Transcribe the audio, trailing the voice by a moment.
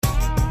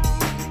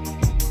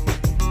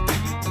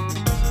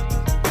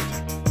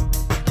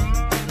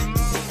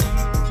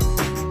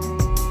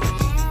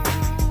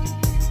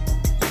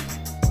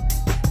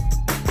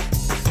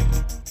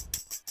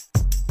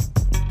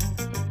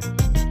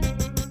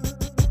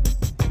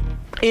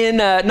In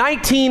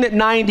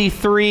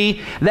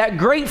 1993, that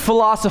great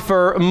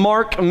philosopher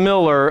Mark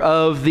Miller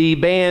of the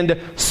band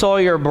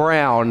Sawyer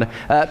Brown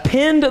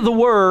penned the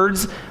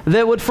words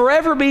that would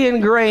forever be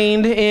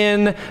ingrained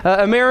in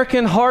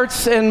American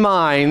hearts and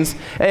minds,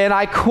 and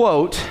I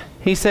quote,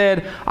 he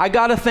said, "I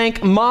gotta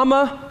thank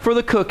Mama for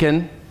the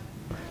cooking,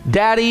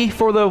 Daddy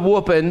for the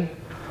whooping,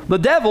 the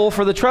devil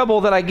for the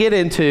trouble that I get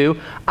into.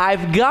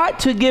 I've got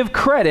to give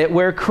credit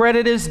where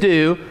credit is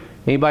due."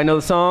 Anybody know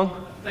the song?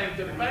 Thank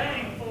the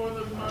bank for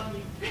the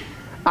money.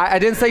 I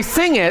didn't say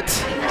sing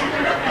it.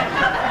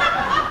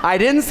 I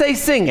didn't say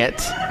sing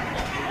it.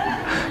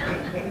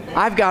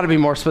 I've got to be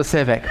more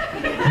specific.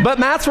 But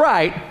Matt's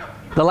right.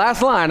 The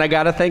last line, I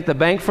got to thank the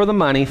bank for the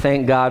money,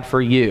 thank God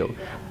for you.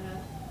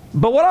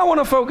 But what I want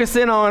to focus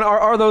in on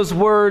are those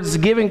words,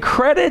 giving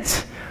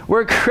credit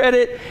where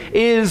credit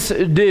is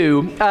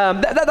due.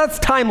 That's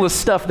timeless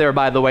stuff there,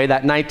 by the way,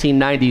 that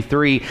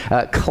 1993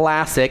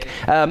 classic.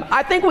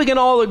 I think we can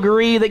all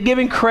agree that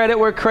giving credit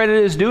where credit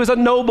is due is a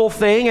noble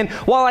thing. And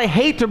while I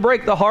hate to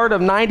break the heart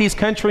of 90s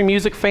country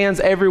music fans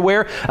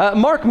everywhere,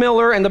 Mark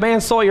Miller and the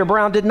band Sawyer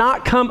Brown did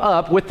not come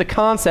up with the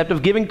concept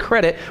of giving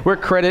credit where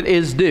credit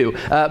is due.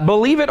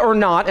 Believe it or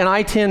not, and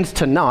I tend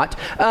to not,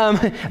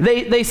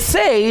 they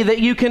say that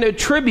you can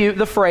attribute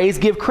the phrase,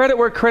 give credit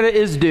where credit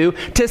is due,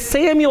 to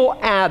Samuel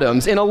Adams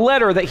in a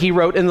letter that he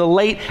wrote in the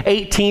late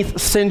 18th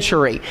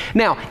century.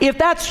 Now, if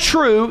that's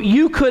true,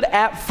 you could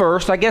at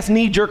first, I guess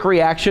knee-jerk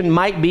reaction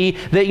might be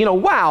that,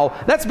 wow,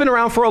 that's been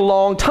around for a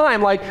long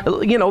time. Like,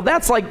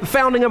 that's like the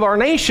founding of our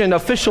nation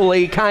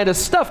officially kind of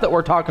stuff that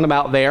we're talking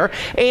about there.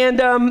 And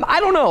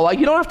I don't know,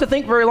 you don't have to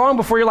think very long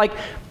before you're like,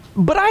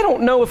 but I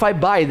don't know if I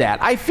buy that.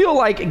 I feel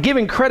like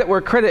giving credit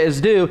where credit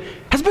is due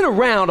has been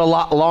around a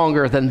lot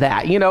longer than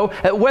that.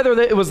 Whether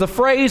it was the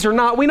phrase or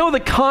not, we know the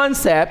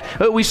concept.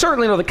 We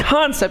certainly know the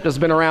concept has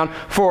been around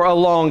for a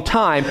long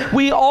time.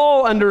 We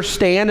all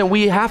understand, and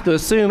we have to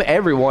assume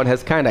everyone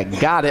has kind of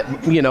got it,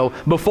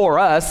 before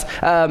us,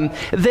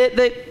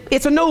 that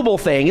it's a noble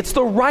thing. It's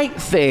the right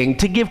thing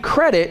to give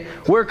credit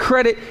where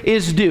credit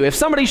is due. If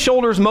somebody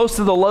shoulders most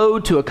of the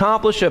load to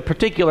accomplish a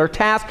particular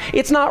task,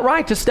 it's not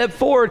right to step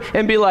forward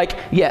and be like,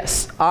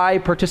 yes, I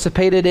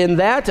participated in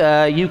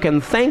that. You can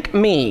thank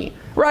me.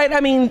 Right?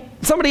 I mean,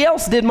 somebody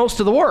else did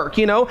most of the work,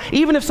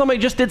 Even if somebody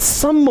just did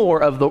some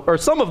of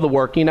the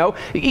work, you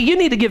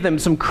need to give them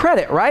some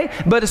credit, right?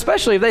 But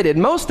especially if they did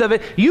most of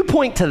it, you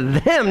point to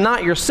them,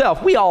 not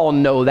yourself. We all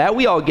know that.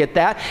 We all get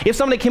that. If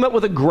somebody came up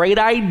with a great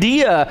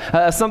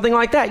idea, something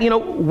like that,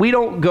 we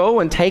don't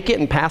go and take it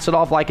and pass it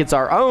off like it's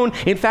our own.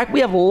 In fact,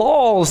 we have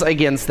laws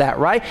against that,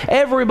 right?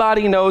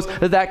 Everybody knows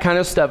that kind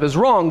of stuff is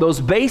wrong.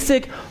 Those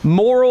basic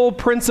moral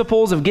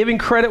principles of giving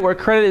credit where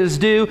credit is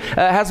due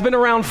has been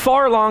around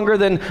far longer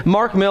than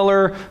Mark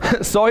Miller,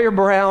 Sawyer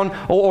Brown,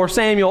 or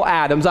Samuel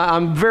Adams.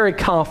 I'm very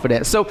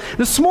confident. So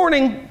this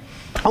morning,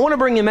 I want to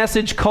bring you a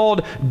message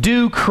called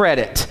Due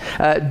Credit.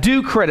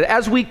 Due credit.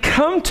 As we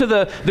come to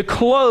the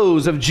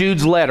close of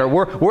Jude's letter,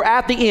 we're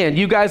at the end.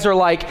 You guys are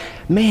like,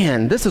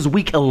 man, this is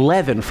week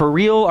 11. For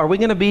real? Are we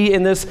going to be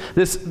in this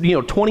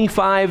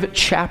 25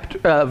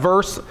 chapter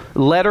verse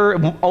letter?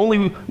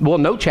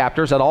 No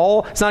chapters at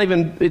all. It's not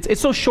even.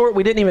 It's so short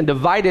we didn't even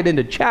divide it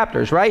into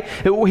chapters, right?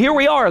 Here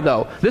we are,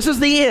 though. This is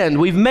the end.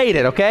 We've made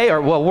it. Okay?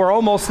 We're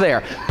almost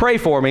there. Pray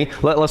for me.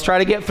 Let's try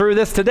to get through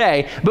this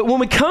today. But when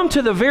we come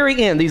to the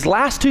very end, these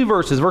last two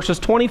verses, verses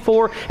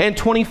 24 and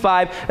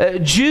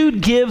 25,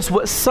 Jude gives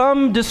what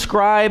some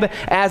describe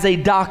as a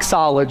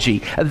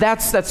doxology.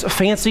 That's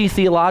fancy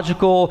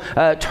theological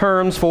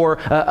terms for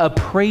a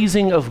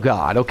praising of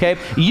God, okay?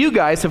 You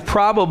guys have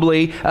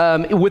probably,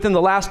 within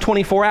the last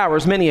 24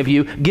 hours, many of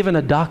you, given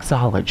a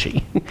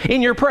doxology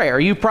in your prayer.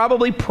 You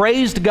probably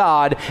praised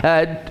God,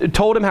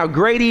 told him how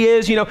great he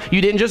is. You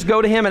didn't just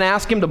go to him and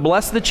ask him to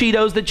bless the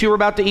Cheetos that you were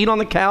about to eat on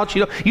the couch.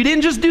 You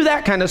didn't just do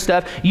that kind of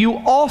stuff. You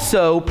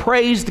also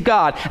praised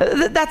God.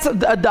 That's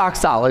a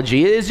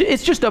doxology.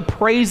 It's just a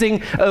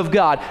praising of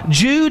God.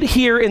 Jude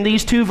here in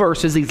these two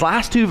verses, these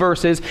last two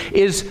verses,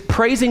 is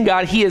praising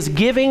God. He is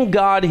giving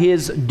God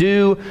his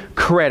due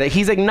credit.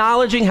 He's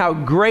acknowledging how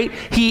great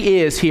he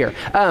is here.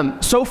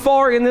 So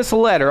far in this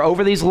letter,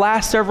 over these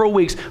last several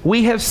weeks,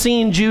 we have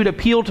seen Jude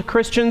appeal to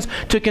Christians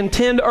to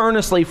contend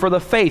earnestly for the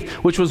faith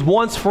which was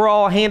once for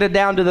all handed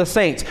down to the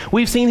saints.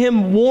 We've seen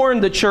him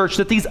warn the church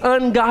that these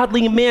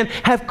ungodly men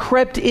have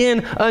crept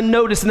in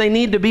unnoticed and they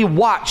need to be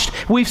watched.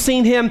 We've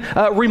seen him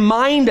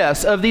remind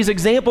us of these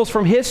examples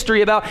from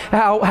history about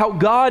how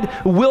God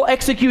will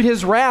execute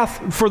his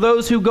wrath for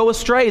those who go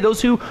astray,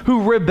 those who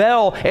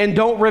rebel and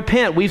don't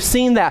repent. We've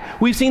seen that.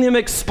 We've seen him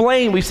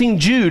explain, we've seen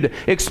Jude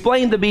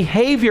explain the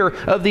behavior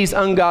of these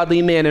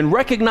ungodly men and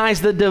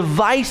recognize the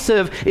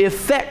divisive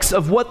effects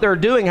of what they're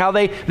doing, how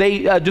they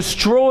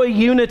destroy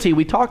unity.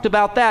 We talked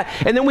about that.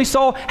 And then we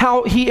saw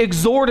how he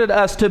exhorted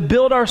us to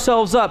build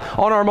ourselves up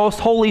on our most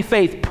holy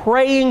faith,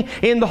 praying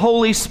in the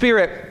Holy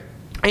Spirit,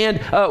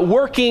 and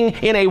working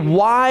in a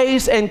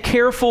wise and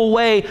careful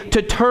way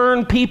to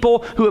turn people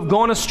who have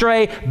gone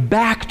astray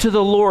back to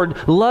the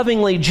Lord,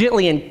 lovingly,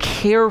 gently, and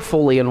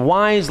carefully and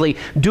wisely,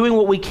 doing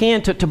what we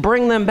can to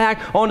bring them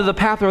back onto the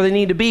path where they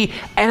need to be.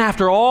 And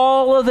after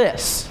all of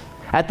this,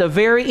 at the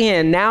very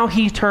end, now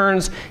he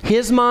turns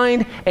his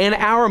mind and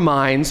our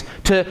minds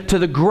to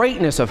the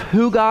greatness of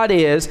who God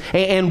is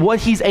and what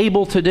he's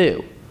able to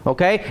do.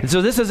 Okay? And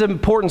so this is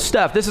important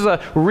stuff. This is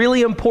a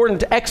really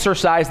important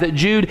exercise that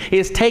Jude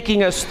is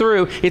taking us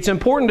through. It's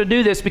important to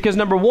do this because,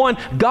 number one,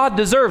 God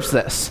deserves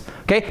this.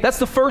 Okay? That's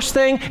the first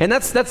thing, and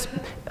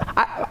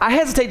I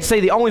hesitate to say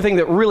the only thing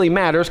that really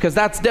matters, because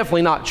that's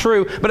definitely not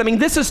true, but I mean,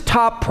 this is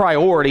top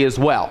priority as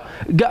well.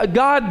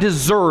 God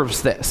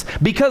deserves this.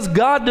 Because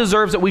God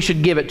deserves it, we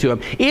should give it to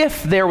him.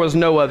 If there was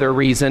no other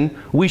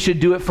reason, we should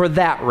do it for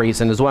that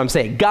reason, is what I'm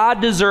saying. God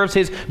deserves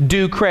his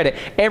due credit.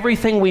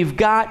 Everything we've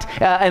got,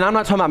 and I'm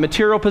not talking about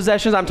material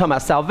possessions, I'm talking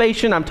about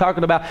salvation, I'm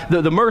talking about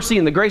the mercy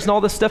and the grace and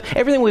all this stuff.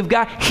 Everything we've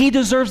got, he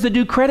deserves the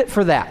due credit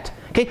for that.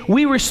 Okay,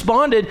 we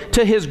responded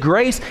to his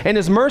grace and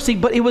his mercy,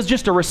 but it was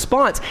just a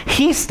response.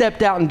 He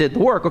stepped out and did the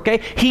work, okay?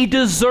 He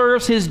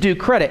deserves his due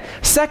credit.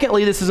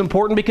 Secondly, this is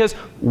important because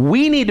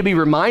we need to be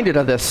reminded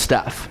of this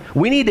stuff.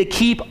 We need to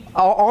keep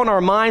on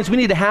our minds. We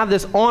need to have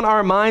this on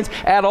our minds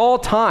at all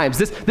times.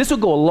 This will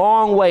go a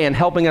long way in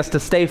helping us to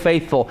stay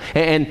faithful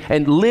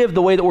and live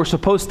the way that we're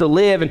supposed to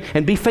live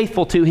and be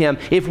faithful to him.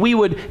 If we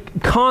would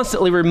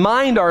constantly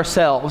remind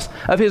ourselves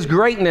of his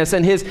greatness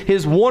and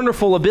his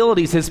wonderful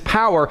abilities, his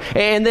power,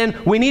 and then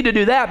we need to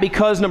do that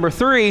because, number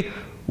three,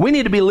 we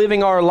need to be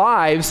living our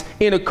lives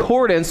in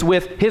accordance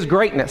with his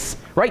greatness,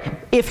 right?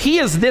 If he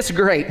is this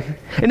great,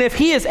 and if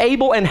he is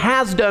able and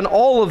has done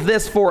all of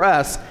this for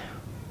us,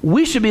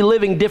 we should be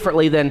living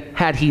differently than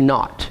had he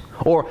not,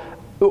 or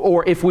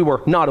if we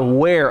were not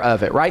aware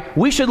of it, right?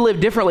 We should live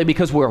differently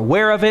because we're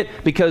aware of it,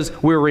 because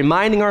we're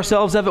reminding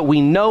ourselves of it,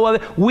 we know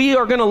of it. We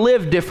are going to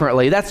live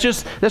differently. That's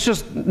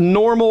just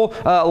normal,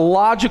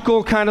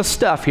 logical kind of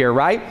stuff here,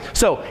 right?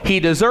 So he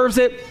deserves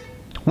it.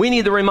 We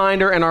need the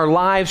reminder, and our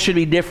lives should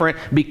be different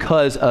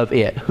because of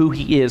it, who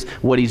he is,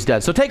 what he's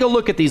done. So take a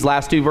look at these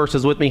last two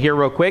verses with me here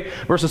real quick.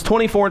 Verses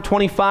 24 and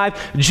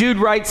 25. Jude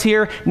writes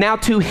here, "Now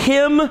to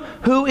him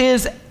who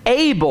is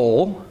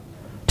able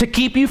to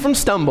keep you from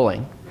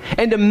stumbling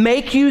and to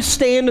make you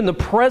stand in the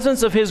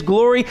presence of his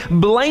glory,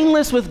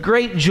 blameless with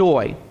great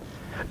joy,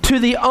 to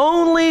the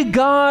only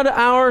God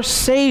our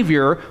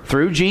Savior,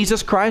 through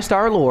Jesus Christ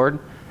our Lord,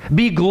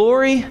 be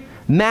glory,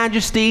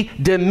 majesty,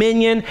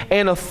 dominion,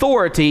 and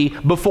authority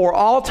before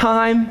all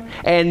time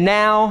and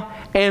now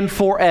and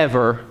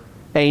forever.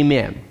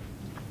 Amen."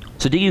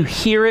 So do you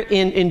hear it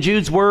in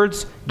Jude's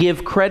words?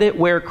 Give credit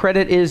where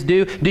credit is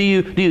due. Do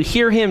you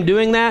hear him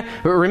doing that?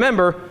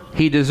 Remember,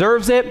 he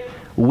deserves it.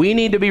 We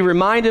need to be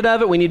reminded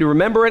of it. We need to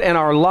remember it, and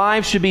our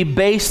lives should be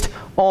based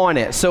on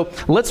it. So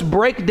let's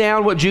break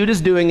down what Jude is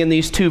doing in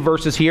these two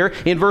verses here.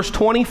 In verse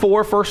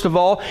 24, first of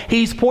all,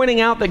 he's pointing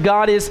out that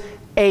God is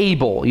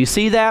able. You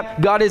see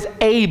that? God is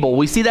able.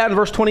 We see that in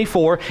verse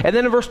 24. And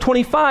then in verse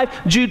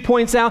 25, Jude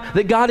points out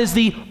that God is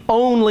the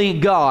only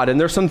God. And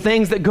there's some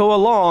things that go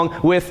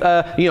along with,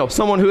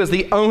 someone who is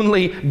the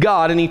only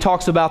God, and he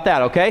talks about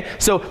that, okay?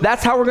 So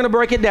that's how we're going to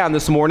break it down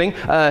this morning.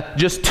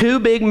 Just two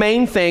big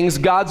main things,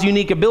 God's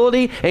unique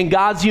ability and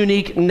God's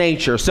unique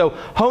nature. So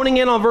honing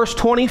in on verse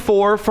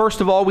 24,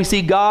 first of all, we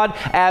see God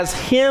as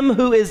him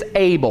who is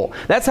able.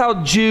 That's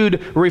how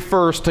Jude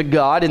refers to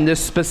God in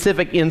this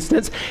specific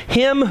instance.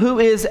 Him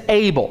who is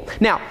able.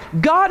 Now,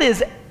 God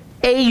is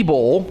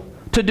able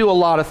to do a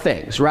lot of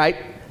things, right?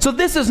 So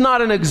this is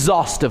not an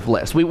exhaustive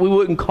list. We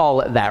wouldn't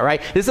call it that,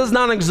 right? This is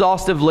not an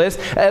exhaustive list,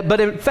 but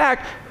in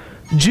fact,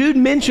 Jude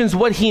mentions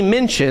what he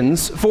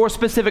mentions for a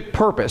specific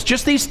purpose.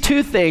 Just these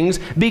two things,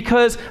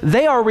 because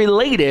they are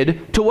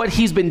related to what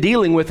he's been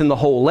dealing with in the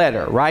whole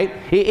letter, right?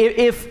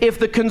 If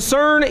the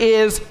concern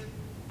is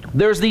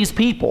there's these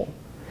people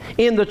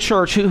in the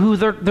church who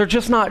they're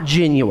just not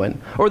genuine,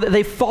 or that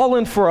they've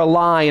fallen for a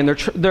lie and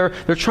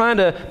they're trying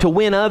to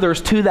win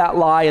others to that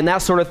lie and that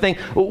sort of thing,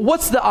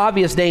 what's the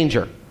obvious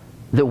danger?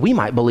 That we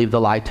might believe the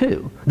lie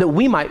too, that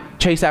we might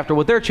chase after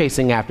what they're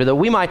chasing after, that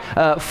we might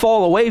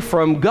fall away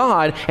from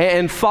God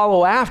and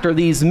follow after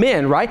these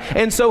men, right?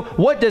 And so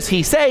what does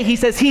he say? He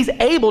says he's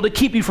able to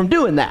keep you from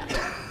doing that.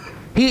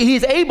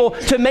 He's able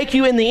to make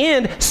you in the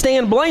end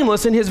stand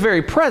blameless in his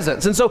very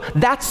presence. And so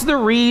that's the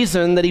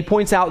reason that he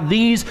points out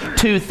these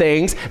two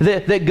things,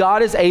 that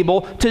God is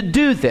able to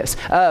do this.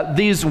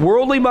 These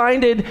worldly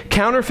minded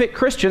counterfeit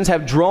Christians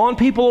have drawn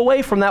people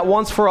away from that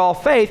once for all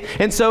faith.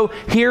 And so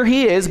here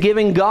he is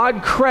giving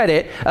God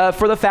credit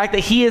for the fact that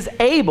he is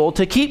able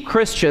to keep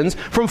Christians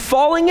from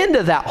falling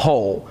into that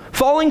hole,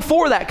 falling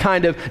for that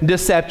kind of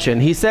deception.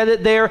 He said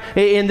it there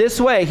in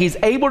this way. He's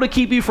able to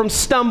keep you from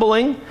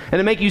stumbling and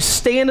to make you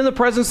stand in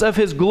the presence of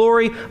his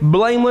glory,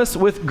 blameless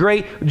with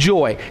great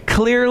joy.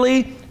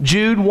 Clearly,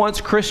 Jude wants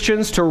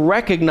Christians to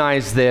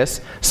recognize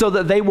this so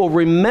that they will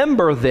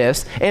remember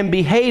this and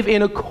behave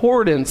in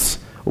accordance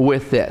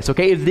with this,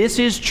 okay? If this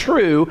is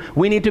true,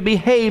 we need to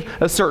behave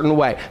a certain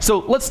way. So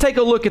let's take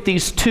a look at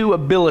these two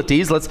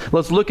abilities.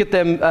 Let's look at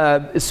them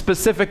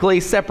specifically,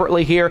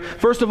 separately here.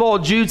 First of all,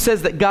 Jude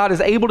says that God is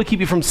able to keep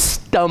you from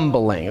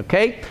stumbling,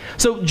 okay?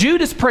 So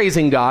Jude is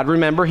praising God.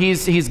 Remember,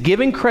 he's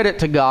giving credit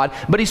to God,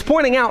 but he's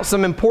pointing out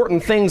some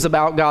important things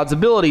about God's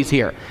abilities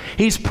here.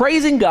 He's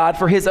praising God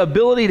for his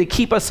ability to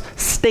keep us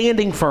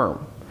standing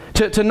firm,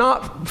 to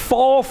not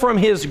fall from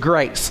his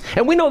grace.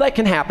 And we know that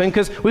can happen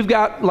because we've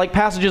got like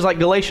passages like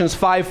Galatians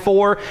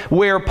 5:4,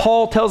 where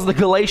Paul tells the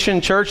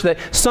Galatian church that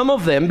some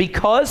of them,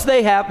 because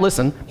they have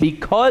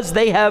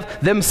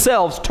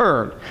themselves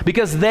turned,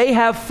 because they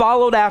have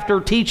followed after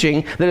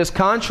teaching that is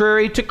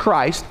contrary to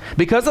Christ,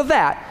 because of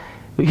that,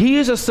 he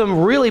uses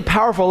some really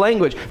powerful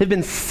language. They've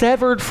been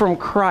severed from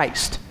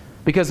Christ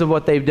because of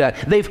what they've done.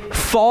 They've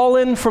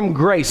fallen from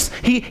grace.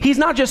 He's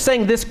not just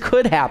saying this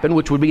could happen,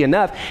 which would be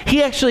enough.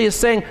 He actually is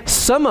saying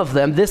some of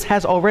them, this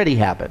has already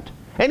happened.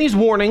 And he's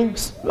warning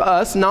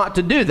us not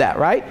to do that,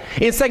 right?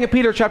 In 2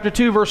 Peter chapter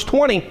 2, verse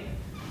 20,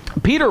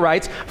 Peter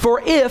writes,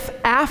 "For if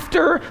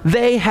after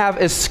they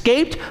have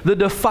escaped the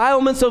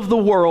defilements of the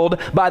world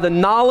by the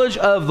knowledge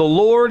of the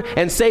Lord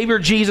and Savior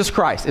Jesus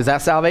Christ," is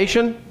that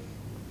salvation?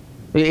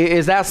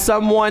 Is that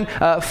someone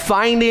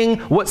finding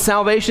what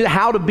salvation,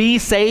 how to be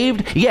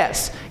saved?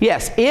 Yes.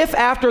 If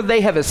after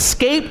they have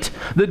escaped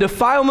the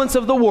defilements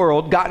of the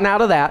world, gotten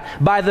out of that,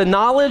 by the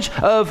knowledge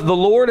of the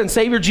Lord and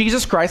Savior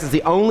Jesus Christ, is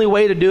the only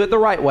way to do it the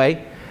right way,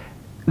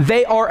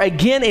 they are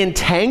again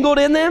entangled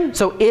in them.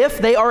 So if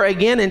they are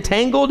again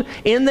entangled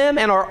in them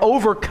and are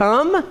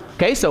overcome,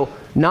 okay, so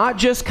not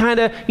just kind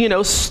of,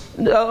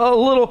 a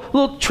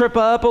little trip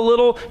up, a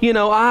little,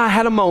 I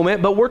had a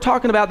moment, but we're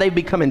talking about they've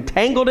become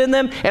entangled in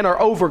them and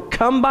are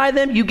overcome by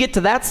them. You get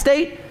to that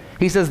state,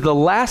 he says the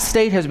last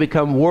state has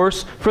become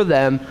worse for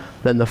them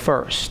than the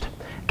first.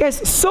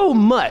 Guys, so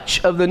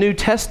much of the New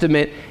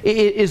Testament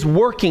is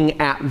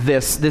working at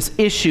this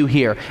issue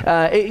here.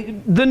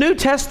 The New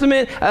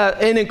Testament,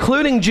 and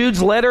including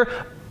Jude's letter,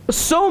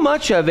 so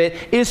much of it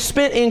is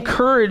spent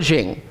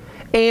encouraging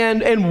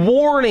and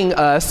warning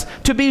us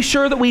to be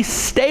sure that we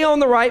stay on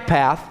the right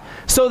path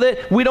so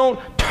that we don't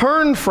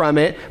turn from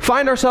it,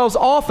 find ourselves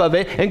off of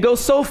it, and go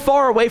so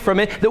far away from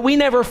it that we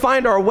never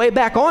find our way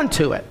back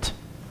onto it.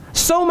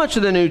 So much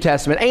of the New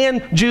Testament,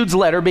 and Jude's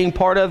letter being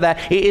part of that,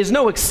 is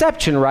no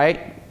exception, right?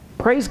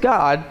 Praise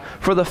God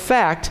for the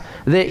fact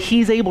that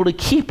he's able to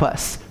keep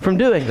us from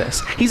doing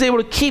this. He's able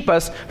to keep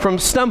us from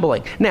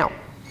stumbling. Now,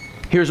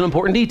 here's an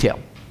important detail.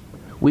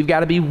 We've got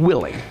to be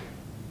willing.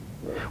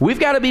 We've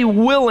got to be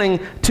willing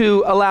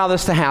to allow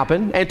this to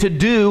happen and to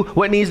do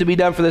what needs to be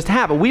done for this to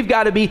happen. We've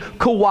got to be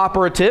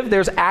cooperative.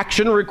 There's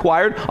action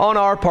required on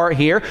our part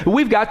here.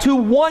 We've got to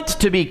want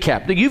to be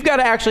kept. You've got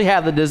to actually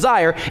have the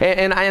desire,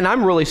 and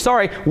I'm really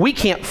sorry, we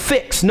can't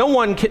fix.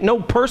 No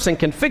person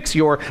can fix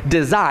your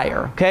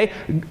desire, okay?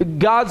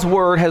 God's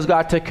word has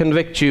got to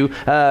convict you,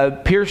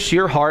 pierce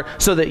your heart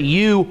so that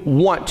you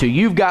want to.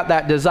 You've got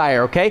that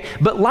desire, okay?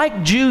 But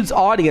like Jude's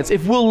audience,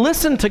 if we'll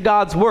listen to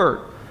God's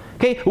word,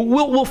 okay,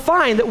 we'll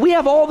find that we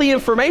have all the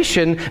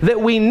information that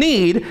we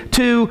need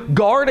to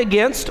guard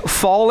against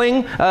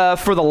falling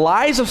for the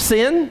lies of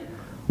sin,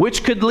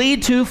 which could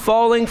lead to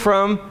falling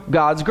from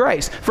God's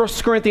grace.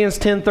 1 Corinthians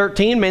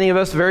 10:13, many of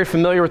us very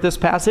familiar with this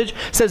passage,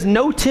 says,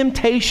 "No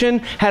temptation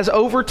has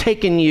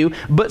overtaken you,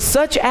 but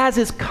such as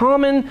is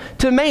common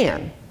to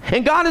man.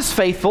 And God is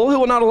faithful, who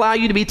will not allow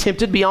you to be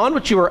tempted beyond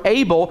what you are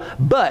able,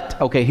 but,"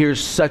 okay,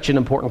 here's such an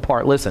important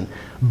part, listen,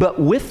 "but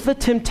with the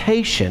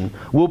temptation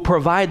will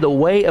provide the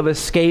way of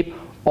escape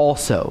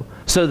also,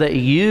 so that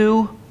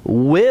you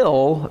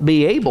will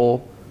be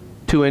able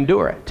to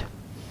endure it."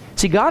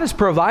 See, God has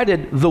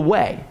provided the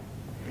way.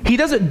 He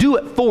doesn't do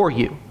it for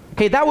you.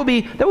 Okay, that would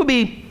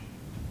be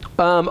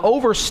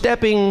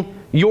overstepping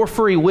your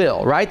free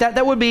will, right?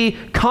 That would be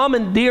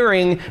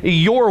commandeering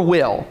your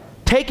will,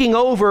 taking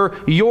over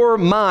your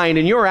mind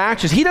and your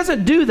actions. He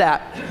doesn't do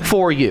that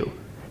for you.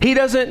 He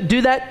doesn't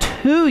do that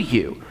to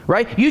you,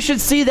 right? You should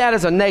see that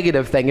as a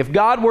negative thing. If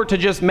God were to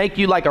just make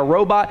you like a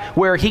robot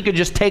where he could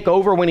just take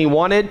over when he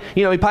wanted,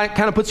 he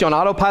kind of puts you on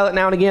autopilot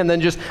now and again, then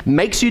just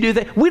makes you do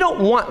things. We don't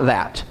want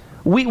that.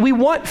 We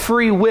want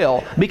free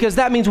will because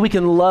that means we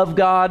can love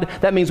God.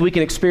 That means we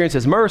can experience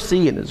his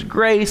mercy and his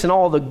grace and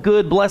all the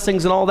good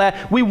blessings and all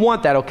that. We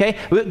want that, okay?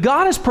 But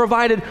God has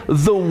provided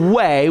the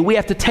way. We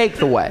have to take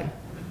the way.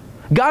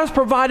 God has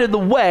provided the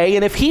way,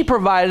 and if he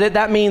provided it,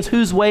 that means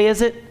whose way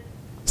is it?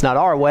 It's not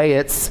our way,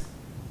 it's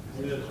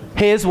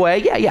his way.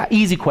 Yeah,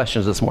 easy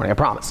questions this morning, I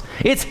promise.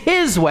 It's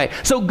his way.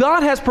 So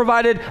God has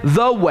provided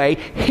the way,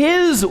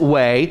 his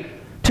way,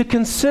 to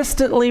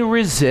consistently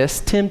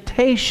resist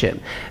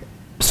temptation.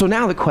 So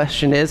now the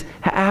question is,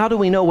 how do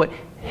we know what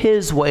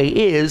his way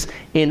is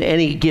in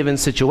any given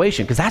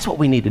situation? Because that's what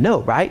we need to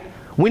know, right?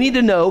 We need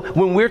to know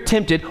when we're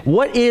tempted,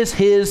 what is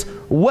his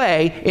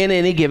way in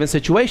any given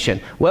situation?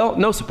 Well,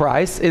 no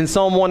surprise. In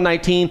Psalm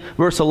 119,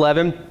 verse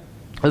 11,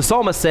 the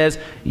psalmist says,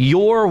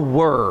 "Your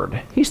word,"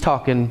 he's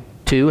talking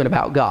to and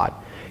about God,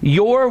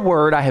 Your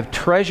word I have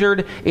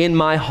treasured in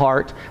my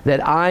heart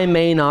that I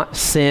may not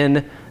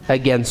sin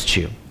against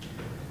you.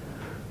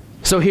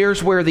 So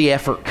here's where the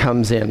effort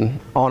comes in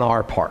on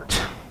our part.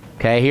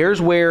 Okay,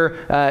 here's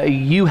where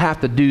you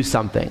have to do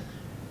something.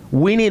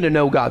 We need to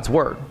know God's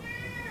word.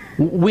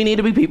 We need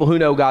to be people who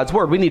know God's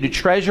word. We need to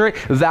treasure it,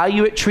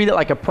 value it, treat it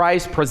like a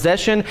prized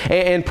possession,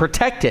 and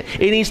protect it.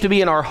 It needs to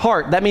be in our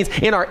heart. That means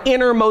in our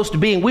innermost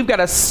being. We've got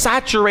to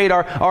saturate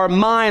our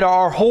mind,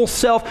 our whole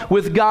self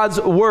with God's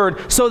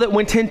word so that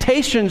when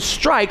temptation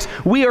strikes,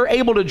 we are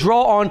able to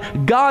draw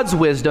on God's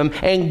wisdom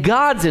and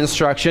God's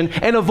instruction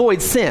and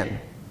avoid sin.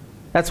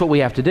 That's what we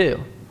have to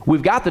do.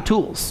 We've got the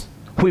tools.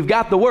 We've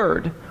got the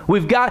word.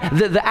 We've got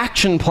the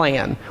action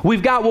plan.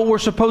 We've got what we're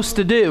supposed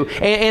to do.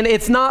 And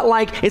it's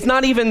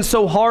not even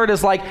so hard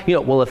as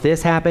well, if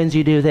this happens,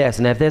 you do this.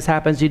 And if this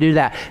happens, you do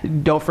that.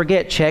 Don't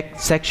forget, check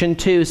section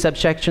 2,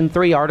 subsection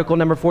 3, article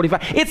number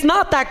 45. It's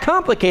not that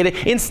complicated.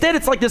 Instead,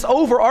 it's like this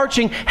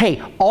overarching,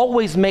 hey,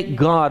 always make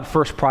God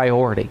first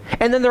priority.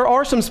 And then there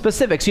are some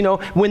specifics.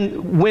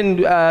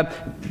 When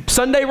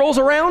Sunday rolls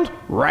around,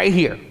 right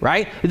here,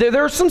 right?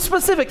 There are some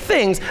specific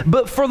things,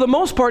 but for the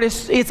most part,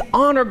 it's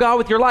honor God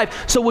with your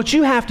life. So what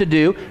you have to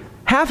do,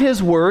 have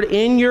his word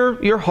in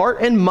your heart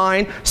and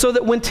mind so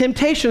that when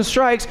temptation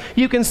strikes,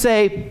 you can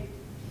say,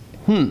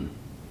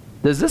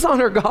 does this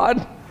honor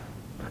God?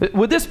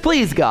 Would this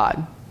please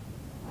God?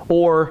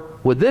 Or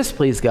would this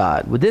please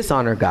God? Would this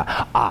honor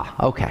God?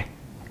 Okay.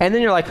 And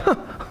then you're like,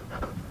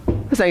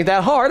 this ain't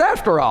that hard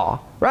after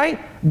all, right?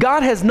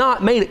 God has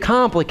not made it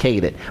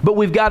complicated, but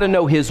we've got to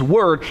know his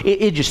word.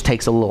 It just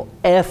takes a little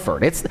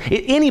effort.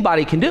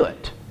 Anybody can do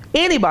it.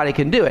 Anybody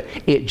can do it.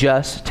 It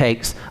just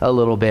takes a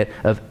little bit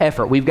of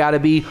effort. We've got to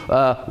be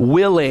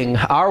willing.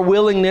 Our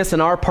willingness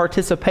and our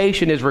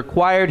participation is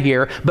required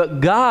here,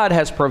 but God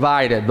has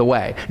provided the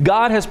way.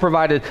 God has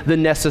provided the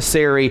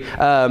necessary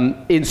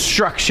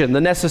instruction,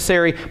 the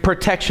necessary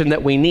protection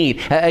that we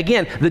need.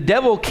 Again, the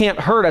devil can't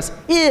hurt us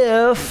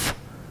if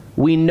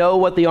we know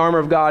what the armor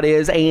of God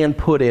is and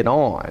put it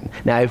on.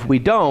 Now, if we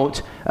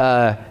don't,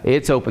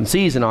 it's open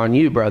season on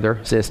you, brother,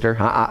 sister.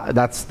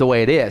 That's the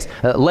way it is.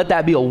 Let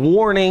that be a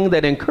warning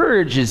that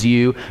encourages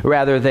you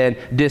rather than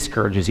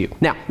discourages you.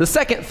 Now, the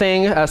second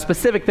thing, a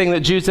specific thing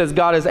that Jude says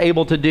God is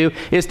able to do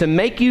is to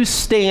make you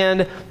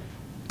stand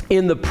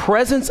in the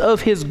presence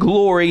of his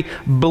glory,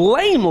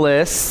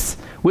 blameless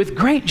with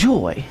great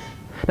joy.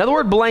 Now, the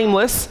word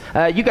blameless,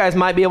 you guys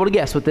might be able to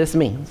guess what this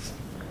means.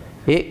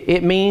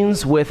 It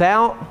means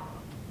without.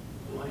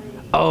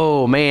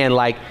 Oh man,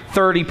 like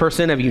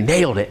 30% of you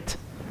nailed it.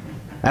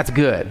 That's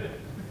good.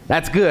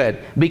 That's good,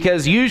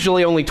 because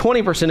usually only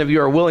 20% of you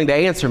are willing to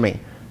answer me.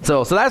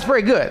 So that's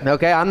pretty good.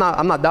 Okay, I'm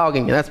not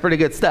dogging you. That's pretty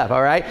good stuff.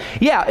 All right.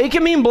 Yeah, it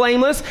can mean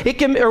blameless. It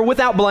can, or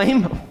without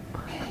blame.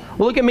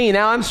 Well, look at me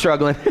now. I'm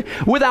struggling.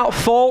 Without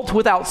fault,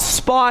 without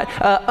spot,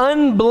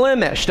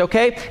 unblemished.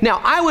 Okay.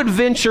 Now, I would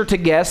venture to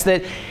guess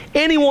that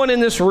anyone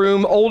in this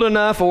room old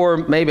enough, or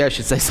maybe I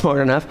should say smart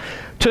enough,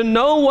 to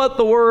know what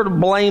the word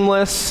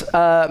blameless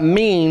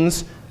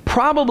means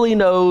probably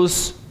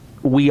knows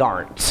we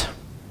aren't.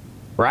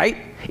 Right?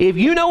 If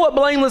you know what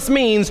blameless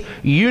means,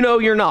 you know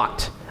you're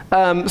not.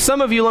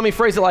 Some of you, let me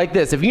phrase it like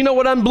this. If you know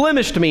what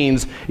unblemished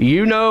means,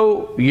 you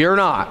know you're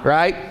not,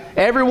 right?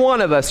 Every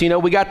one of us,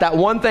 we got that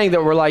one thing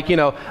that we're like,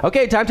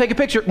 okay, time to take a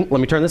picture. Let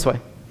me turn this way,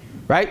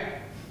 right?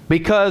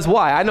 Because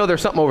why? I know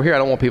there's something over here I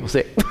don't want people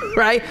to see,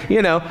 right?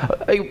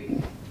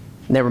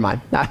 Never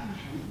mind.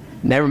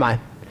 Never mind.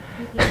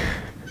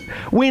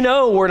 We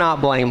know we're not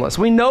blameless.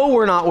 We know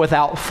we're not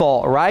without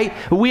fault, right?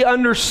 We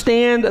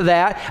understand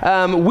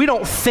that. We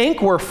don't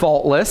think we're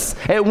faultless.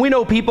 And we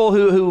know people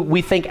who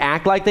we think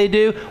act like they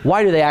do.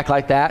 Why do they act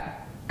like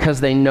that? Because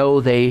they know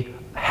they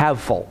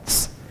have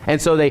faults.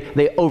 And so they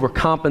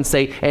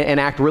overcompensate and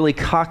act really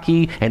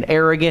cocky and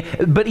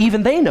arrogant. But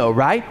even they know,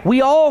 right?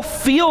 We all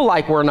feel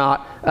like we're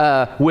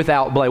not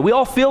without blame. We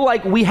all feel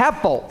like we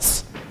have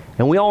faults.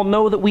 And we all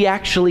know that we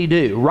actually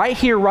do. Right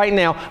here, right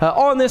now,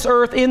 on this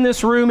earth, in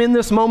this room, in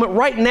this moment,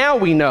 right now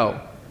we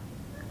know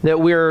that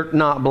we're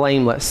not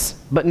blameless.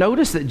 But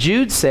notice that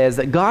Jude says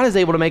that God is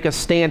able to make us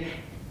stand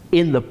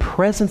in the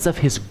presence of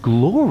his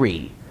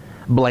glory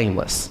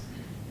blameless.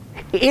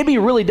 It'd be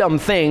a really dumb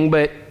thing,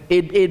 but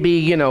it'd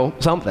be,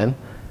 something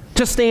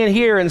to stand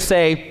here and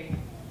say,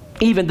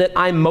 even that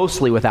I'm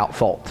mostly without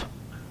fault.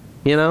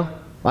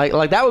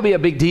 Like that would be a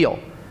big deal.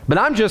 But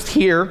I'm just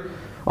here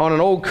on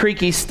an old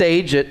creaky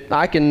stage that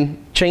I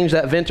can change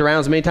that vent around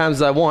as many times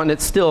as I want, and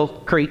it still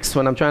creaks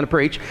when I'm trying to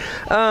preach.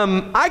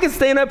 I can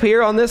stand up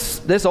here on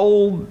this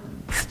old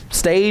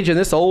stage in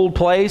this old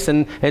place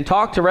and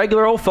talk to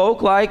regular old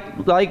folk like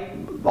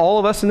all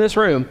of us in this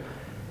room,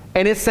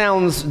 and it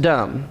sounds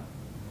dumb.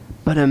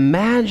 But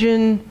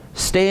imagine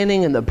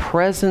standing in the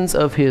presence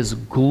of his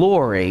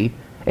glory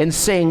and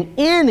saying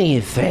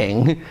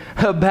anything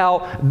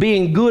about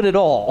being good at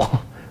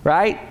all,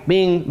 right?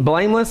 Being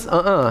blameless?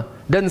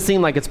 Doesn't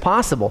seem like it's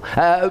possible.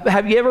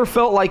 Have you ever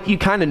felt like you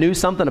kind of knew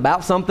something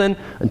about something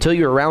until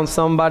you were around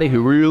somebody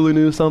who really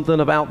knew something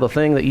about the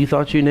thing that you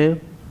thought you knew?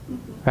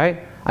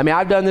 Right? I mean,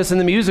 I've done this in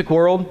the music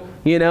world.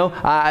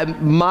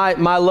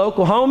 My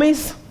local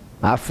homies,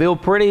 I feel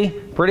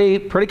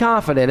pretty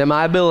confident in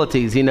my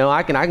abilities.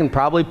 I can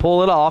probably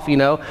pull it off.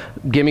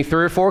 Give me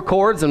 3 or 4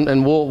 chords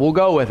and we'll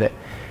go with it.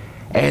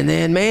 And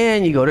then,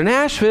 man, you go to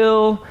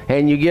Nashville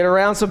and you get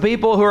around some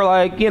people who are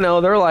like,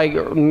 they're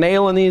like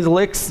nailing these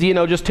licks,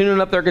 just tuning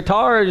up their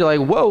guitar. You're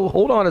like, whoa,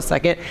 hold on a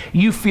second.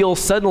 You feel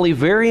suddenly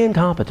very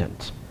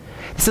incompetent.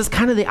 This is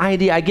kind of the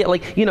idea I get,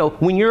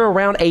 when you're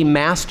around a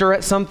master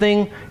at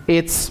something,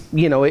 it's,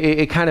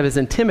 it kind of is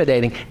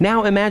intimidating.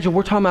 Now imagine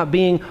we're talking about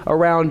being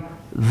around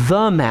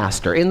the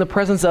master, in the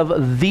presence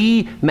of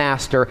the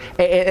master.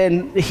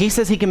 And he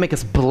says he can make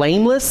us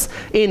blameless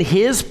in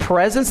his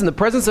presence, in the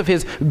presence of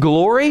his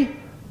glory.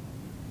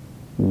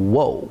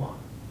 Whoa.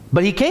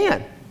 But he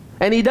can.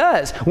 And he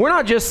does. We're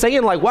not just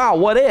saying like, wow,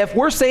 what if?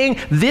 We're saying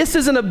this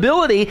is an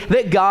ability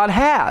that God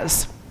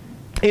has.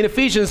 In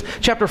Ephesians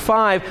chapter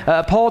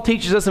 5, Paul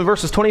teaches us in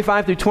verses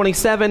 25 through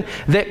 27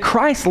 that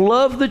Christ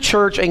loved the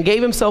church and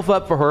gave himself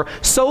up for her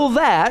so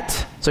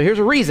here's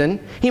a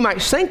reason, he might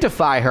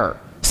sanctify her,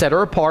 set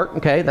her apart,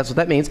 okay, that's what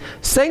that means,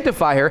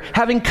 sanctify her,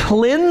 having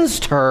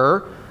cleansed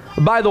her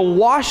by the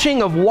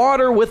washing of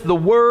water with the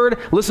word.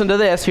 Listen to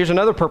this, here's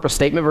another purpose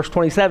statement, verse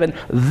 27,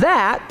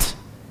 that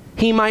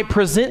he might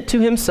present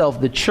to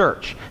himself the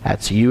church.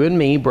 That's you and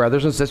me,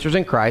 brothers and sisters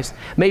in Christ,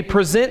 may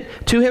present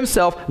to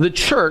himself the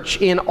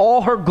church in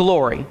all her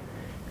glory.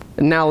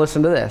 And now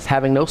listen to this,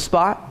 having no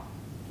spot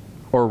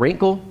or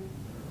wrinkle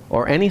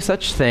or any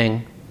such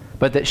thing,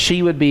 but that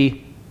she would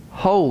be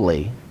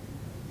holy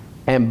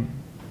and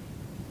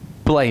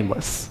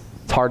blameless.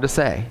 It's hard to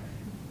say,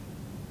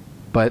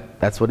 but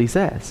that's what he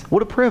says.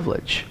 What a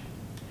privilege.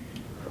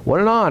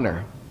 What an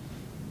honor.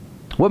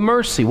 What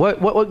mercy.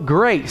 What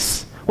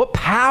grace. What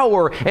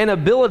power and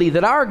ability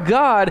that our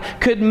God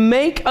could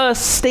make us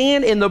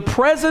stand in the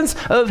presence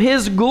of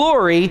his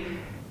glory,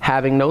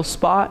 having no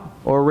spot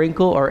or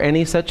wrinkle or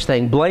any such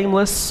thing.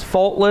 Blameless,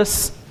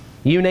 faultless,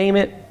 you name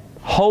it,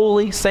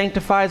 holy,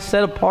 sanctified,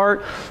 set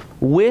apart,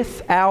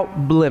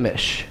 without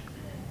blemish.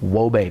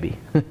 Whoa, baby.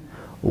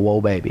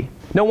 Whoa, baby.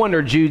 No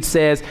wonder Jude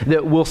says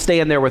that we'll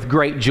stand there with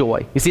great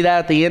joy. You see that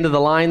at the end of the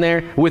line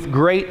there? With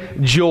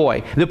great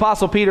joy. The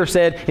Apostle Peter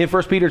said in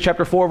 1 Peter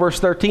chapter 4, verse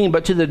 13,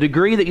 but to the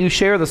degree that you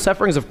share the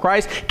sufferings of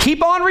Christ,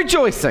 keep on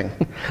rejoicing,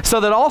 so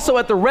that also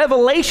at the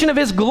revelation of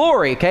his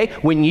glory, okay,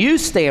 when you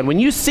stand, when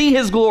you see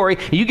his glory,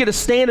 you get to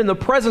stand in the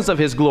presence of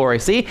his glory.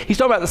 See? He's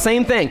talking about the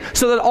same thing.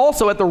 So that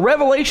also at the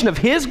revelation of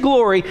his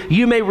glory,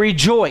 you may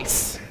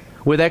rejoice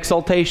with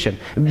exultation.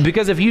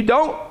 Because if you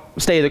don't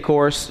stay the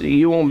course,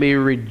 you won't be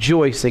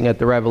rejoicing at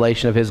the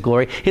revelation of his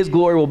glory. His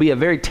glory will be a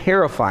very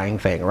terrifying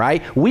thing,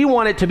 right? We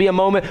want it to be a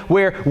moment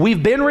where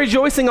we've been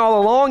rejoicing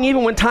all along,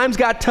 even when times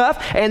got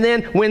tough, and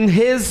then when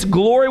his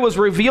glory was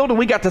revealed and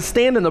we got to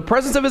stand in the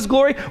presence of his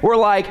glory, we're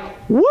like,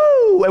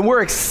 woo! And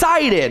we're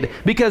excited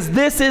because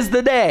this is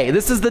the day.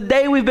 This is the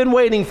day we've been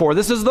waiting for.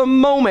 This is the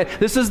moment.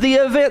 This is the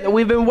event that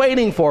we've been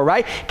waiting for,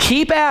 right?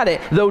 Keep at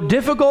it. Though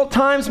difficult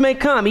times may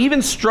come,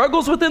 even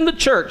struggles within the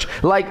church,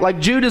 like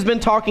Jude has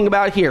been talking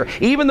about here,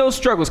 even those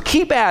struggles,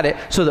 keep at it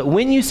so that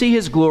when you see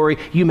his glory,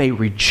 you may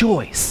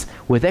rejoice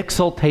with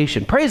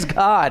exultation. Praise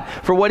God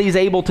for what he's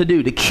able to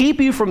do, to keep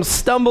you from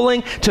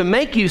stumbling, to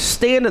make you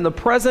stand in the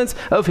presence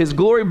of his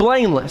glory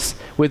blameless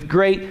with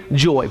great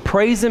joy.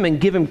 Praise him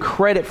and give him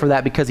credit for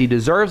that because he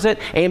deserves it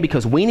and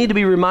because we need to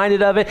be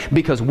reminded of it,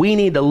 because we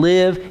need to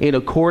live in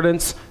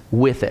accordance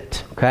with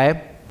it,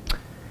 okay?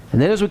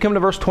 And then as we come to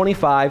verse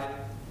 25,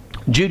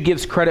 Jude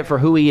gives credit for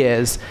who he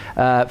is,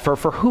 for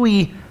who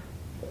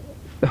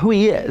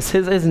he is,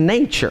 his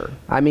nature.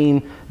 I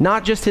mean,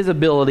 not just his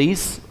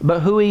abilities,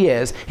 but who he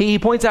is. He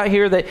points out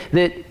here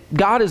that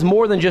God is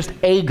more than just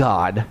a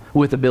God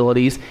with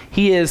abilities.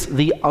 He is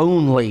the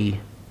only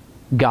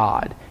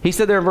God. He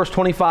said there in verse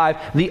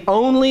 25, the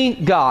only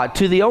God,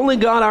 to the only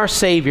God our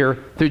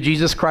Savior, through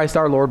Jesus Christ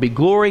our Lord, be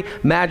glory,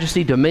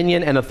 majesty,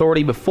 dominion, and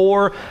authority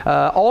before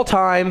all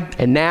time,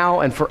 and now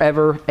and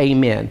forever.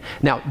 Amen.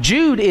 Now,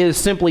 Jude is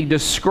simply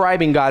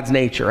describing God's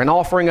nature and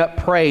offering up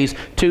praise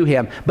to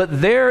him. But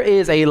there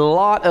is a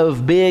lot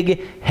of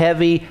big,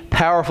 heavy,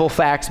 powerful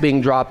facts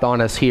being dropped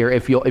on us here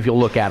if you'll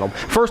look at them.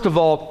 First of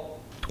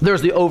all,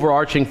 there's the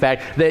overarching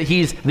fact that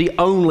he's the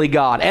only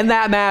God, and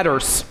that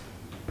matters.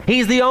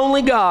 He's the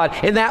only God,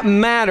 and that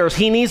matters.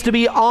 He needs to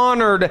be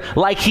honored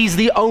like he's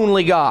the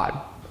only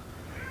God.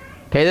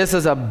 Okay, this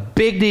is a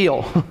big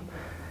deal.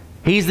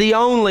 He's the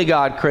only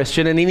God,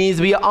 Christian, and he needs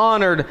to be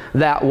honored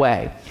that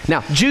way.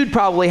 Now, Jude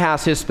probably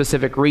has his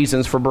specific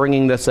reasons for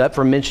bringing this up,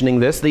 for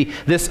mentioning this.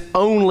 This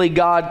only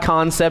God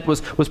concept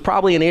was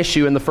probably an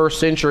issue in the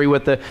first century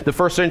with the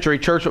first century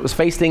church that was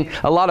facing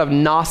a lot of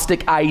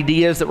Gnostic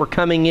ideas that were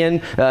coming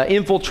in,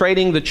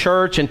 infiltrating the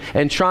church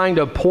and trying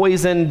to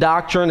poison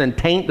doctrine and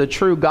taint the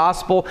true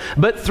gospel.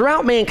 But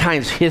throughout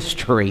mankind's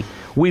history,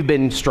 we've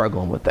been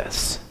struggling with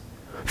this.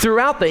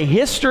 Throughout the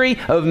history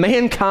of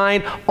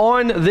mankind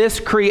on this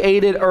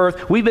created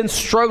earth, we've been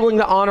struggling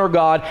to honor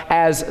God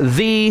as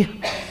the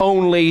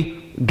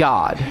only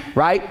God,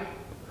 right?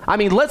 I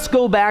mean, let's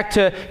go back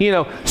to,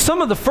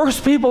 some of the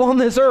first people on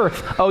this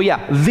earth. Oh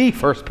yeah, the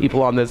first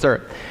people on this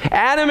earth.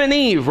 Adam and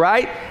Eve,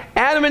 right?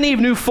 Adam and Eve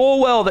knew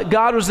full well that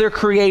God was their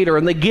creator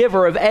and the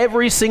giver of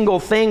every single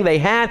thing they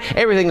had,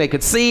 everything they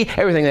could see,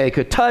 everything they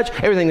could touch,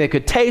 everything they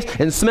could taste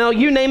and smell,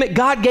 you name it,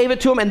 God gave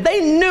it to them, and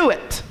they knew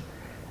it.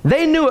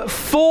 They knew it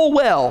full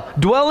well,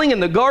 dwelling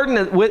in the garden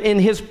in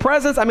His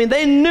presence. I mean,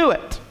 they knew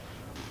it.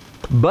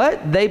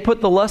 But they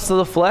put the lust of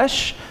the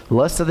flesh, the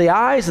lust of the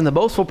eyes, and the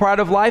boastful pride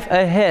of life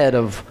ahead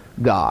of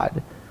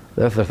God.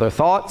 Their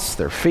thoughts,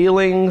 their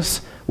feelings,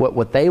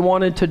 what they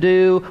wanted to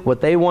do,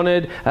 what they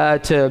wanted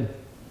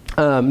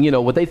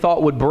what they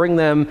thought would bring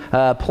them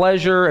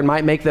pleasure and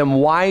might make them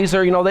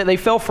wiser. They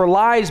fell for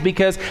lies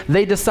because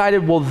they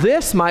decided, well,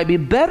 this might be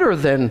better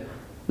than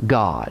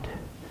God.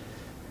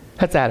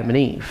 That's Adam and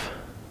Eve.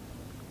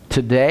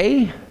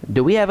 Today,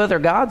 do we have other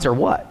gods or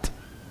what?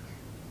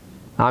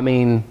 I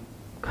mean,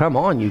 come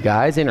on, you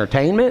guys.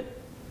 Entertainment?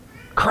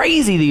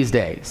 Crazy these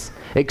days.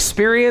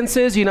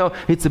 Experiences,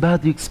 it's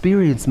about the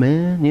experience,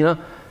 man,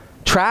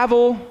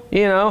 Travel,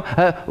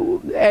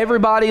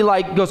 everybody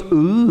goes,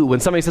 ooh, when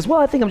somebody says, well,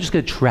 I think I'm just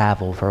going to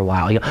travel for a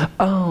while.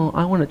 Oh,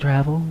 I want to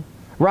travel,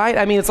 right?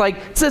 I mean,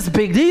 it's this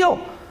big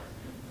deal.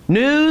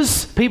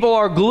 News, people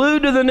are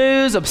glued to the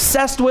news,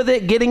 obsessed with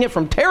it, getting it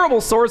from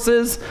terrible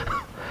sources.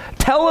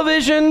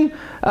 Television,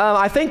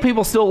 I think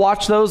people still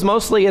watch those.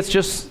 Mostly it's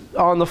just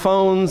on the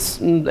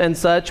phones and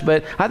such,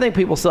 but I think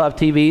people still have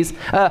TVs.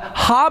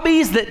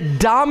 Hobbies that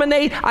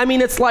dominate. I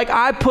mean, it's like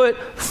I put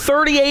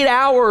 38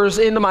 hours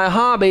into my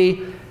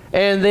hobby,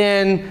 and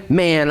then,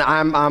 man,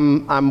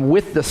 I'm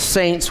with the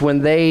saints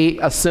when they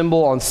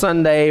assemble on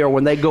Sunday or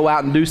when they go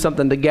out and do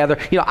something together.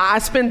 I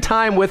spend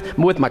time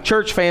with my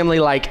church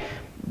family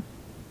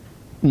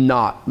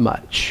not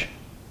much.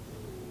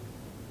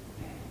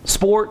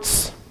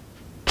 Sports.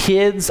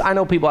 Kids, I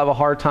know people have a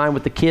hard time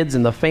with the kids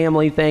and the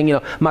family thing.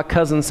 My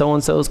cousin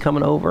so-and-so is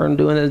coming over and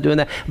doing this and doing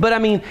that. But I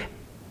mean,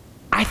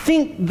 I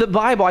think the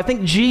Bible, I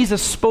think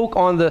Jesus spoke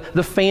on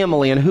the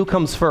family and who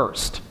comes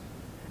first.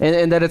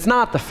 And that it's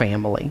not the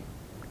family.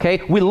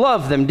 Okay? We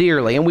love them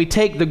dearly and we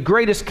take the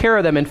greatest care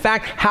of them. In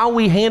fact, how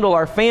we handle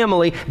our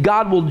family,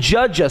 God will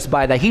judge us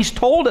by that. He's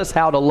told us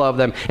how to love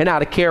them and how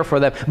to care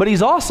for them. But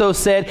He's also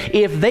said,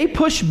 if they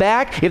push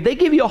back, if they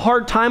give you a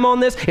hard time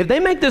on this, if they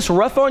make this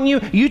rough on you,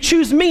 you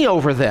choose me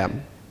over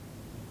them.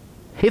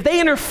 If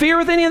they interfere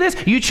with any of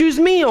this, you choose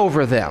me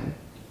over them.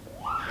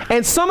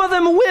 And some of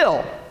them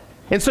will.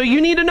 And so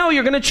you need to know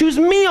you're going to choose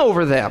me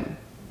over them.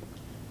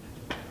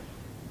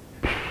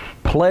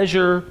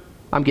 Pleasure,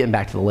 I'm getting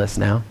back to the list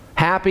now.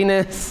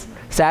 Happiness,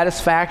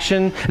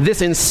 satisfaction,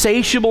 this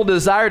insatiable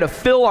desire to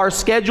fill our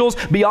schedules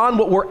beyond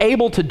what we're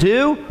able to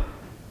do.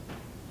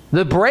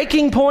 The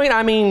breaking point,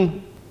 I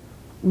mean,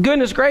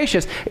 goodness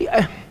gracious.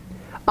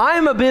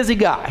 I'm a busy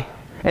guy,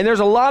 and there's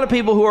a lot of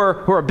people who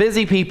are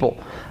busy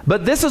people.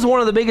 But this is one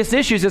of the biggest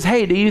issues is,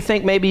 hey, do you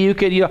think maybe you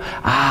could,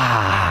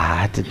 I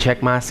have to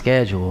check my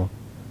schedule.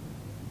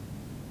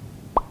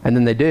 And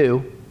then they do,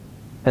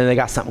 and then they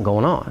got something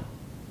going on.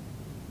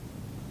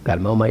 Got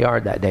to mow my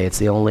yard that day. It's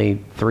the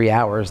only 3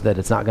 hours that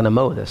it's not going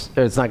to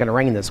it's not going to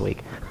rain this week.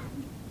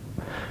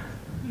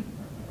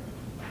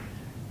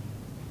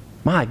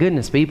 My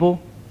goodness,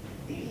 people.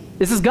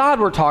 This is God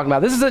we're talking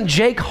about. This isn't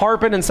Jake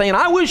harping and saying,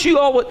 I wish you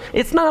all would.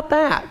 It's not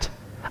that.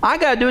 I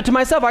got to do it to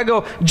myself. I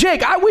go,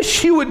 Jake, I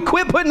wish you would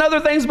quit putting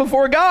other things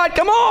before God.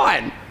 Come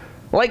on.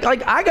 Like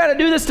I got to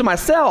do this to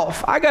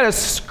myself. I got to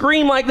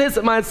scream like this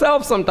at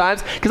myself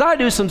sometimes because I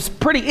do some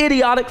pretty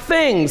idiotic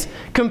things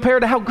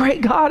compared to how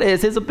great God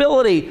is, His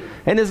ability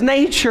and His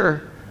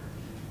nature.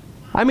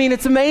 I mean,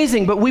 it's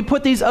amazing, but we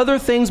put these other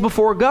things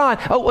before God.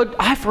 Oh,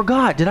 I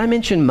forgot. Did I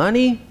mention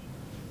money?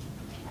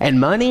 And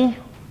money?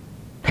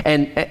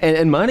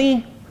 And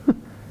money?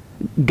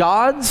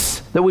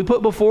 Gods that we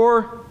put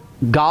before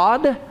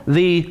God,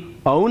 the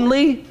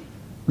only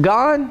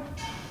God?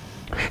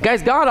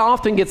 Guys, God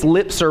often gets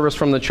lip service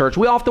from the church.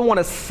 We often want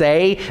to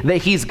say that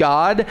He's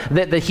God,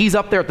 that He's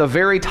up there at the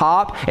very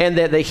top, and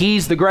that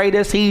He's the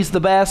greatest, He's the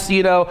best,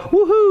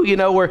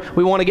 woohoo, where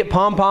we want to get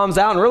pom-poms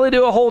out and really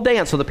do a whole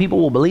dance so the people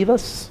will believe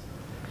us.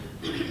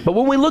 But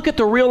when we look at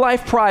the real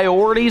life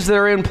priorities that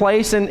are in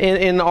place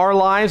in our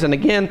lives, and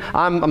again,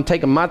 I'm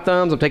taking my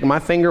thumbs, I'm taking my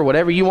finger,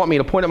 whatever you want me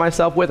to point at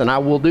myself with, and I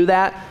will do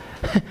that.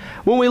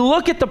 When we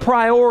look at the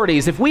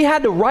priorities, if we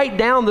had to write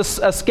down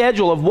a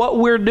schedule of what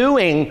we're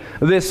doing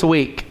this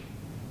week,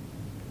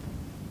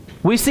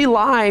 we see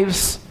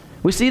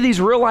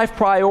these real life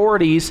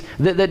priorities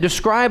that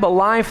describe a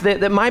life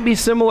that might be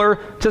similar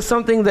to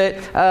something that,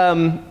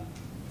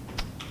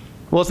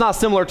 it's not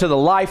similar to the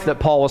life that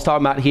Paul was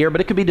talking about here,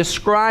 but it could be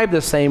described the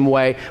same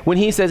way when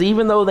he says,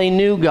 even though they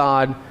knew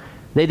God,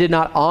 they did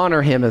not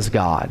honor Him as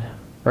God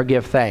or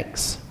give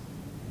thanks.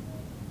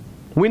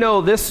 We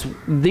know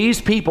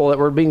these people that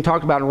were being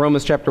talked about in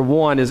Romans chapter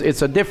 1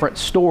 it's a different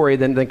story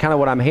than kind of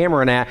what I'm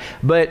hammering at,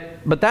 but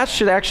that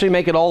should actually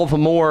make it all the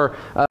more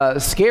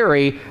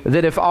scary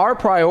that if our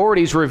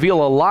priorities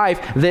reveal a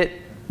life that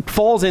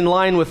falls in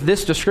line with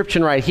this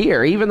description right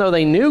here, even though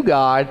they knew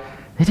God,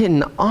 They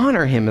didn't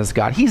honor him as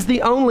God. He's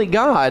the only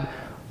God.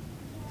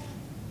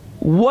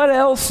 What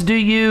else do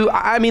you,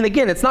 I mean,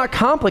 again, it's not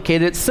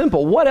complicated, it's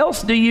simple. What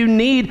else do you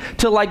need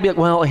to like be like,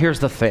 well,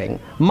 here's the thing.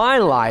 My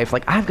life,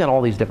 like I've got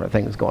all these different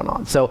things going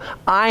on. So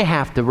I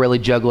have to really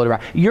juggle it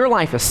around. Your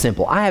life is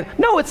simple.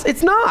 No,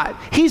 it's not.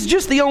 He's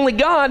just the only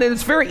God, and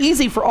it's very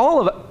easy for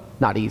all of us,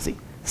 not easy,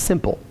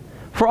 simple.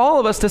 For all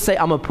of us to say,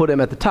 I'm going to put him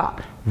at the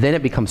top. Then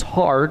it becomes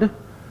hard,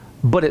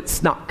 but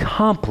it's not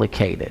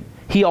complicated.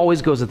 He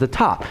always goes at the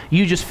top.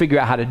 You just figure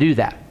out how to do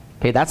that.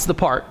 Okay, that's the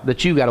part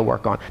that you got to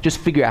work on. Just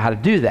figure out how to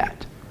do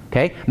that.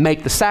 Okay,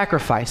 make the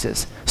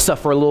sacrifices,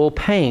 suffer a little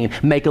pain,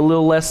 make a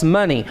little less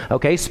money,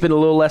 okay, spend a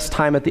little less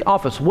time at the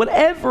office.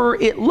 Whatever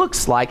it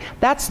looks like,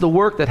 that's the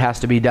work that has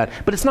to be done.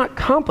 But it's not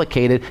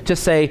complicated to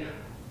say,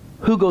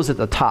 who goes at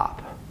the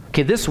top?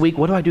 Okay, this week,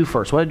 what do I do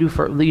first? What do I do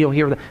first? You know,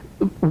 here,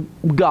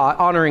 God,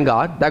 honoring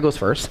God, that goes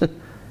first.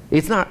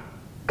 It's not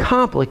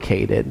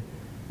complicated,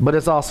 but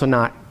it's also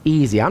not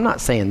easy. I'm not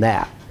saying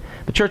that.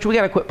 But church, we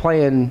got to quit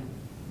playing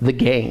the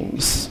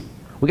games.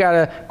 We got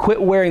to quit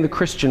wearing the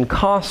Christian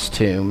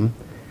costume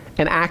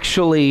and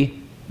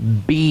actually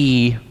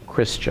be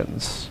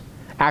Christians.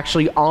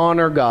 Actually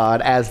honor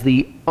God as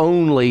the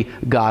only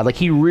God. Like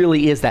he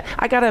really is that.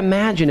 I got to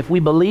imagine if we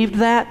believed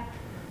that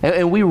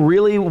and we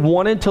really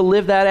wanted to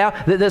live that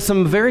out, that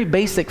some very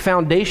basic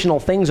foundational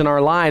things in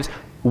our lives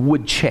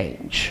would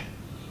change,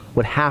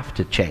 would have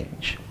to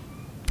change.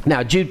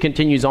 Now, Jude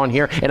continues on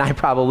here, and I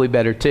probably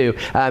better too.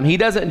 He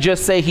doesn't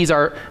just say he's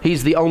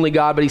the only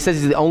God, but he says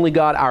he's the only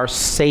God, our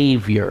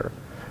Savior.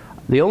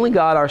 The only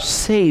God, our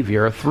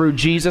Savior, through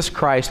Jesus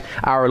Christ,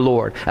 our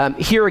Lord.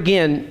 Here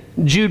again,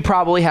 Jude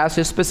probably has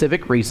his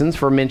specific reasons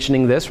for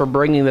mentioning this, for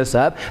bringing this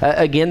up.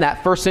 Again,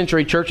 that first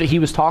century church that he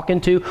was talking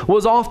to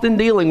was often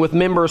dealing with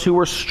members who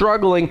were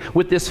struggling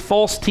with this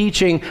false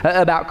teaching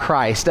about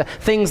Christ.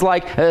 Things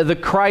like the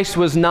Christ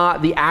was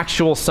not the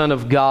actual Son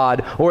of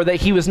God, or that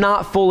he was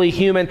not fully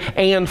human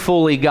and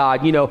fully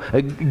God. You know,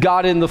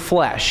 God in the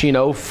flesh, you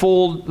know,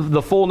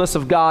 the fullness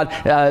of God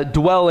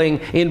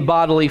dwelling in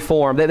bodily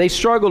form. They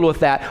struggled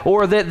with that.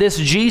 Or that this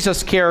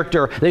Jesus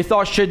character they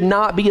thought should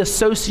not be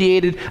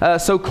associated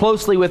so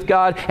closely with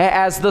God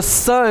as the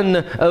Son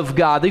of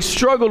God. They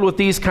struggled with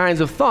these kinds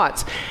of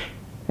thoughts.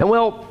 And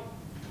well,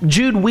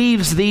 Jude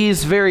weaves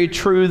these very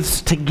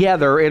truths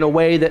together in a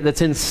way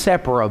that's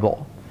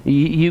inseparable.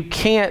 You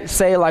can't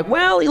say like,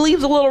 well, he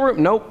leaves a little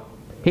room. Nope,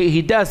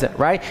 he doesn't,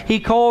 right? He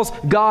calls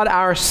God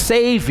our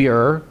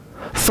Savior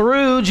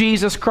through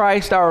Jesus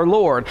Christ our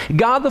Lord.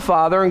 God the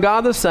Father and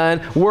God the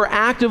Son were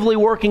actively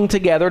working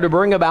together to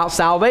bring about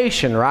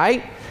salvation,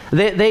 right?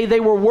 They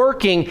were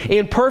working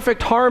in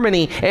perfect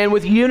harmony and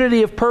with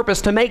unity of purpose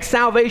to make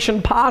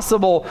salvation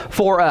possible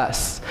for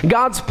us.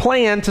 God's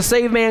plan to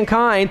save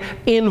mankind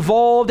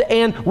involved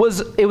and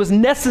it was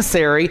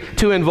necessary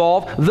to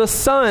involve the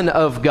Son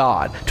of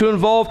God, to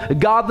involve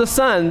God the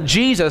Son,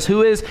 Jesus,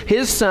 who is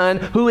his Son,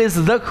 who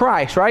is the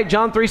Christ, right?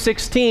 John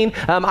 3:16.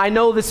 I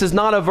know this is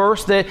not a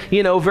verse that,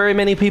 you know, very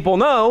many people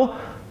know.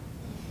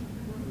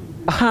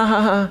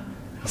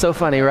 So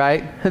funny,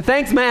 right?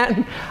 Thanks,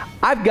 Matt.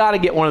 I've got to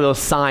get one of those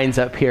signs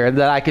up here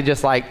that I could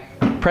just like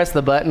press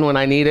the button when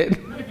I need it.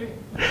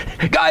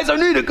 Guys, I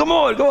need it. Come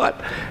on, go on.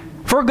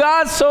 For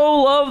God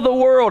so loved the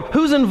world.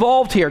 Who's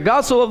involved here?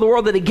 God so loved the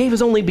world that he gave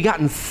his only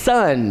begotten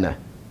Son,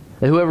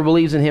 that whoever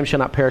believes in him shall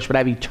not perish but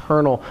have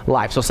eternal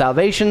life. So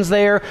salvation's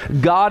there,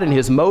 God and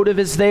his motive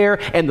is there,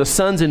 and the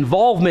Son's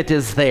involvement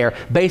is there.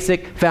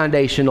 Basic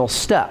foundational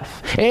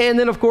stuff. And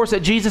then of course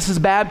at Jesus'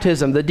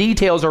 baptism, the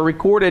details are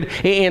recorded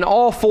in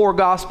all four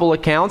gospel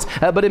accounts.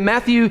 But in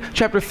Matthew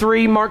chapter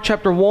 3, Mark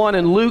chapter 1,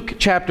 and Luke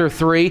chapter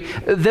 3,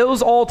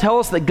 those all tell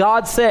us that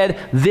God said,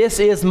 "This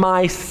is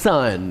my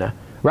Son."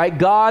 Right?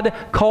 God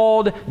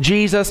called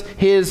Jesus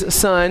his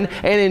Son.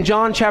 And in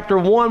John chapter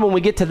 1, when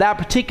we get to that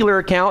particular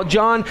account,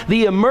 John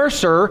the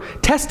Immerser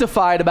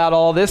testified about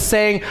all this,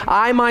 saying,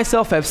 "I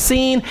myself have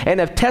seen and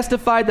have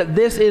testified that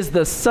this is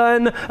the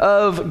Son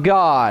of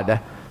God."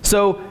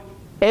 So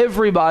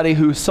everybody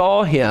who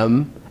saw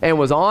him and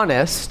was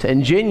honest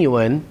and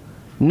genuine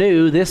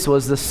knew this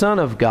was the Son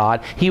of God.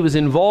 He was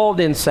involved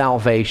in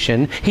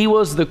salvation. He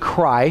was the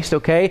Christ,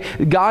 okay?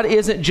 God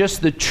isn't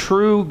just the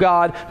true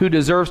God who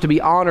deserves to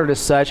be honored as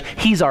such.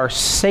 He's our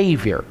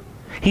Savior.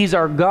 He's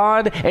our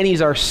God and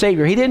he's our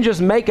Savior. He didn't just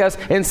make us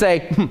and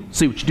say,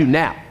 see what you do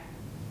now.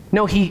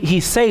 No, he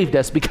saved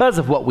us because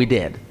of what we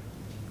did.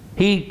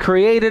 He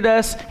created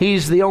us.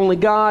 He's the only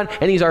God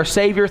and he's our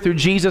Savior through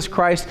Jesus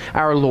Christ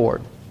our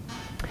Lord.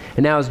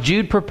 And now as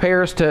Jude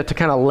prepares to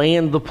kind of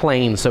land the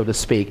plane, so to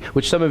speak,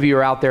 which some of you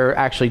are out there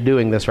actually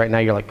doing this right now.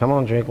 You're like, come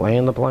on, Jake,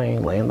 land the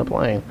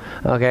plane,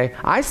 okay?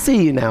 I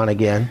see you now and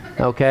again,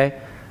 okay?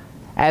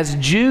 As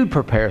Jude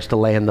prepares to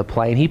land the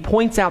plane, he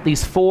points out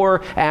these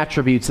four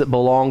attributes that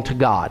belong to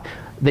God.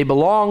 They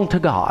belong to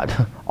God,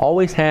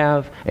 always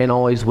have and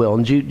always will.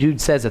 And Jude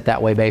says it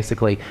that way,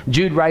 basically.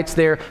 Jude writes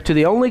there, "To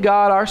the only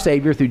God, our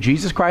Savior, through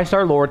Jesus Christ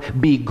our Lord,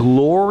 be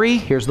glory,"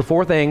 here's the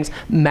four things,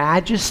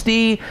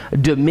 "majesty,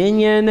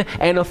 dominion,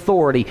 and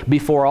authority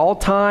before all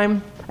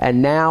time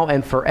and now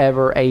and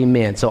forever.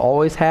 Amen. So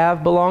always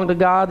have belong to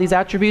God, these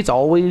attributes,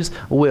 always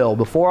will,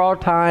 before all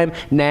time,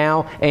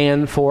 now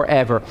and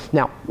forever.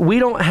 Now, we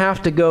don't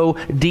have to go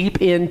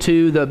deep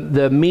into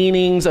the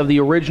meanings of the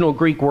original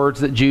Greek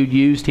words that Jude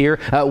used here.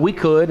 We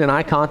could, and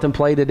I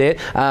contemplated it,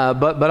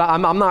 but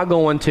I'm not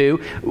going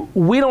to.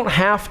 We don't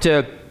have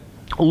to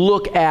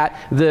look at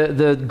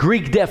the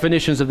Greek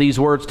definitions of these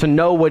words to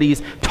know what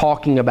he's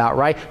talking about,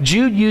 right?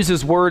 Jude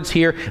uses words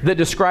here that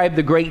describe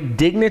the great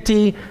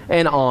dignity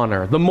and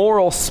honor, the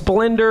moral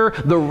splendor,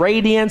 the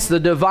radiance, the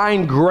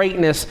divine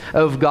greatness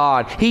of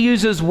God. He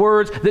uses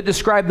words that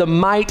describe the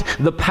might,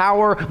 the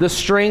power, the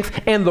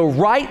strength, and the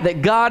right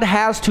that God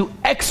has to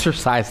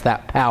exercise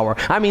that power.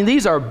 I mean,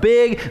 these are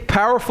big,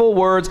 powerful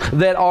words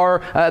that are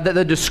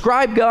that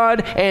describe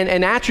God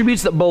and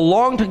attributes that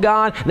belong to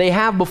God. They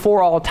have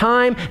before all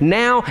time,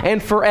 now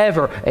and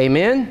forever.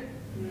 Amen?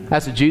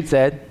 That's what Jude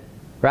said,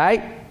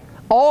 right?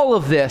 All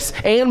of this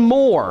and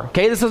more,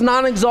 okay, this is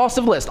not an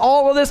exhaustive list.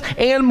 All of this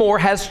and more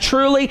has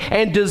truly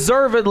and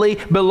deservedly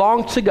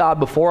belonged to God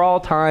before all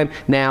time,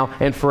 now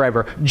and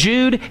forever.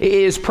 Jude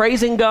is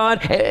praising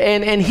God,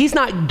 and he's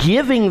not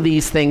giving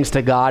these things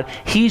to God.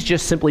 He's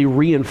just simply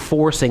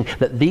reinforcing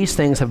that these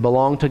things have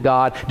belonged to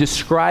God,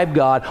 describe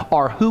God,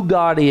 are who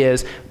God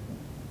is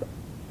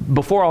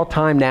before all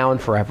time, now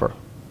and forever.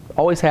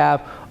 Always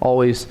have,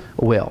 always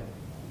will.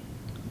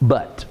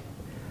 But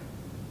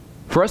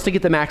for us to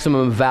get the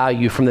maximum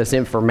value from this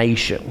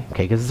information,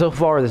 okay, because so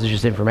far this is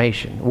just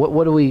information,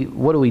 what do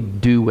we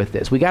do with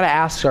this? We got to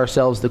ask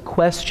ourselves the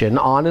question,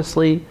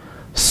 honestly,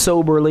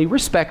 soberly,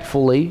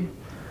 respectfully,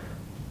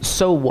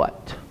 so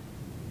what?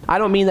 I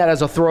don't mean that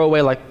as a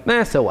throwaway, like,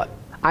 so what?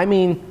 I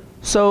mean,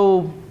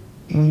 so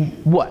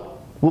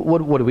what?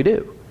 What do we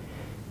do?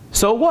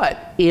 So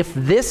what if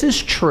this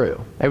is true,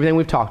 everything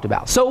we've talked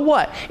about? So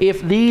what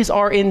if these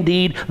are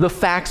indeed the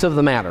facts of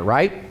the matter,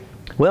 right?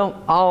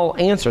 Well, I'll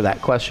answer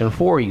that question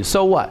for you.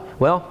 So what?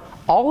 Well,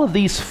 all of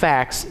these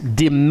facts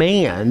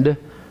demand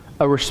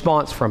a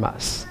response from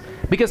us.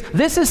 Because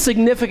this is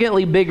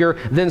significantly bigger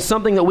than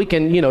something that we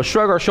can,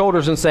 shrug our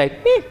shoulders and say,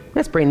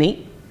 that's pretty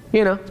neat.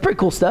 It's pretty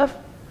cool stuff.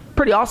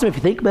 Pretty awesome if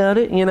you think about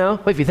it,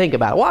 if you think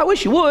about it. Well, I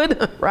wish you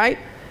would, right?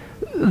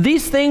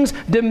 These things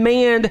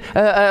demand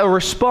a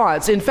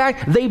response. In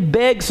fact, they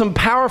beg some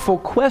powerful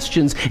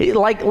questions.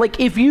 Like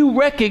if you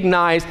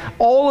recognize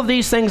all of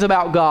these things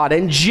about God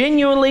and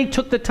genuinely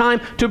took the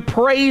time to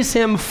praise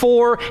Him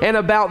for and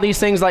about these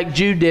things like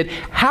Jude did,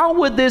 how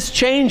would this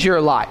change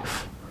your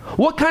life?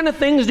 What kind of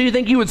things do you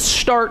think you would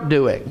start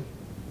doing?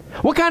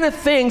 What kind of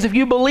things, if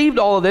you believed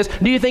all of this,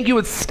 do you think you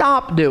would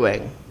stop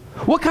doing?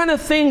 What kind of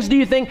things do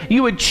you think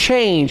you would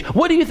change?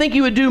 What do you think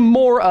you would do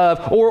more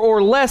of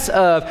or less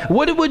of?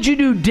 What would you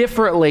do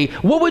differently?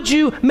 What would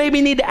you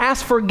maybe need to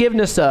ask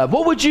forgiveness of?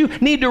 What would you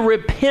need to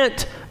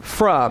repent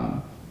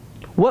from?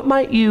 What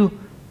might you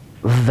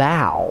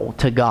vow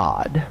to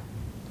God?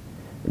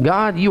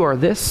 God, you are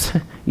this,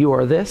 you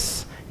are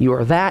this, you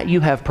are that. You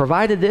have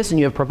provided this and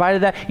you have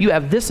provided that. You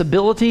have this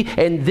ability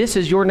and this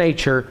is your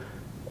nature.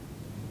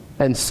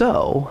 And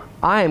so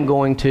I am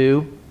going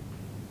to...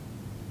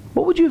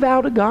 What would you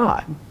vow to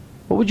God?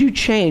 What would you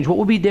change? What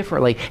would be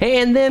differently?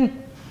 And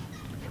then,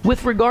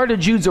 with regard to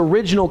Jude's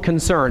original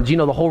concerns,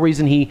 the whole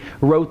reason he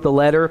wrote the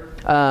letter,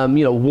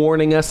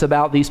 warning us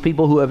about these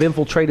people who have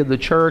infiltrated the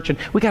church, and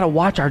we got to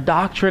watch our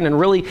doctrine and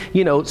really,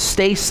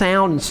 stay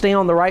sound and stay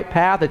on the right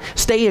path and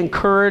stay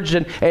encouraged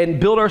and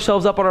build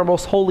ourselves up on our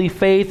most holy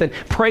faith and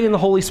pray in the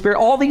Holy Spirit.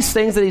 All these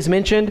things that he's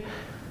mentioned,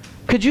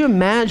 could you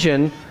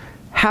imagine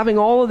having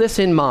all of this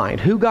in mind,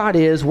 who God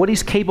is, what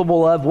He's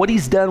capable of, what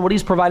He's done, what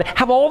He's provided,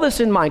 have all this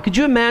in mind. Could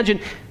you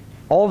imagine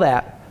all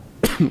that,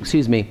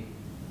 excuse me,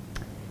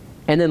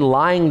 and then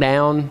lying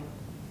down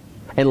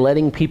and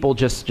letting people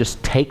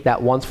just take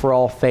that once for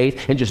all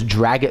faith and just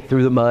drag it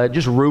through the mud,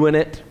 just ruin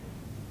it?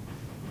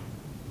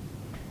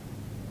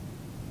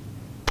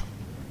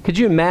 Could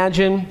you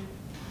imagine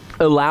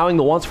allowing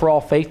the once for all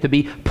faith to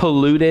be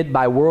polluted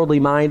by worldly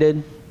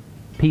minded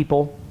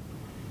people?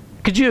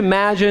 Could you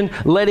imagine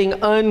letting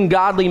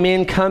ungodly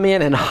men come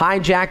in and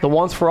hijack the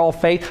once for all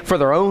faith for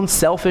their own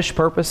selfish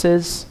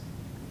purposes?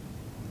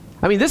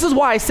 I mean, this is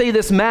why I say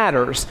this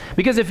matters.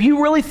 Because if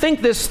you really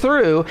think this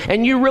through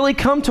and you really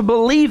come to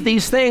believe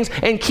these things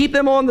and keep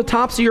them on the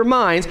tops of your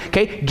minds,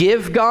 okay,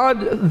 give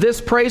God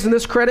this praise and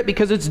this credit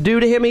because it's due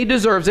to Him, He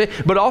deserves it,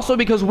 but also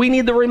because we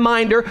need the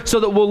reminder so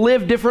that we'll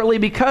live differently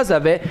because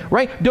of it,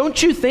 right?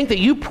 Don't you think that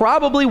you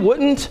probably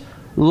wouldn't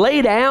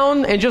lay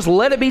down and just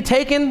let it be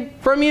taken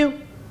from you?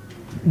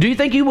 Do you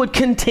think you would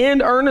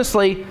contend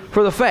earnestly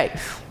for the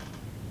faith?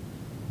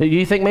 Do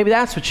you think maybe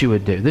that's what you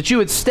would do? That you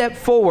would step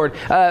forward,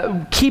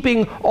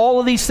 keeping all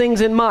of these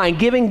things in mind,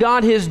 giving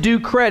God His due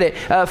credit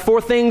for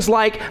things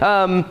like,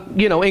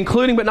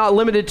 including but not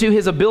limited to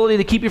His ability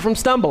to keep you from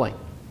stumbling,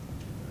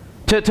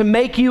 to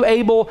make you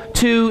able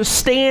to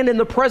stand in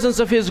the presence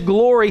of His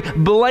glory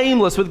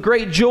blameless with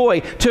great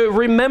joy, to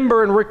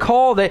remember and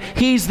recall that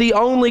He's the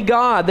only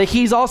God, that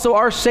He's also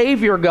our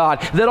Savior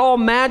God, that all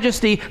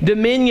majesty,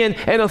 dominion,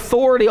 and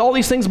authority, all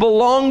these things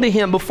belong to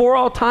Him before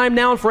all time,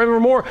 now, and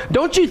forevermore.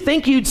 Don't you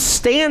think you'd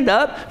stand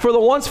up for the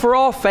once for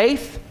all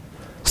faith?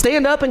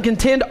 Stand up and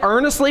contend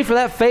earnestly for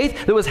that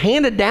faith that was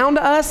handed down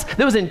to us,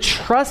 that was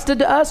entrusted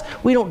to us.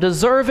 We don't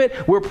deserve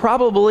it. We're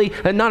probably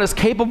not as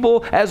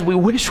capable as we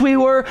wish we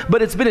were,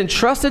 but it's been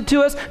entrusted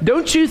to us.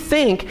 Don't you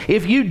think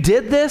if you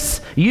did this,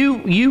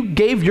 you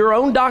gave your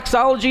own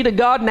doxology to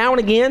God now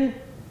and again,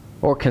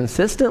 or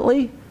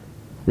consistently,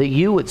 that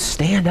you would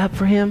stand up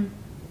for Him?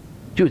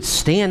 You would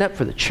stand up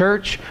for the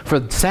church,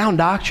 for sound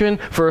doctrine,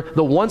 for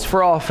the once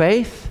for all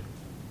faith?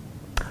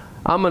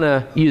 I'm going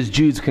to use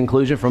Jude's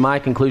conclusion for my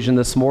conclusion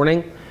this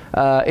morning.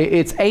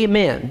 It's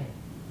amen.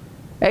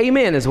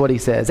 Amen is what he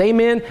says.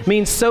 Amen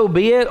means so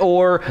be it,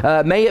 or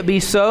may it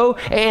be so.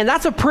 And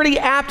that's a pretty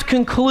apt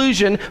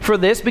conclusion for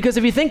this, because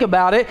if you think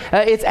about it,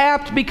 it's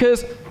apt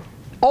because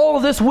all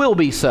of this will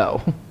be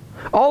so.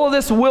 All of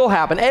this will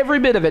happen, every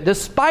bit of it,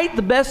 despite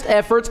the best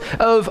efforts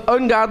of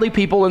ungodly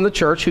people in the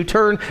church who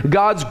turn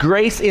God's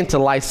grace into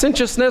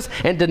licentiousness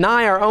and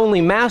deny our only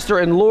Master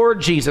and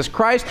Lord Jesus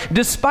Christ.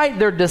 Despite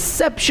their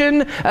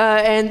deception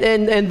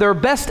and their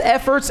best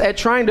efforts at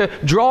trying to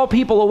draw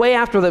people away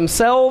after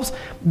themselves,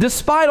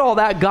 despite all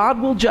that, God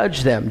will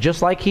judge them,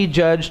 just like He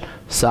judged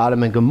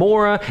Sodom and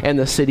Gomorrah and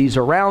the cities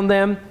around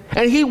them.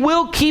 And He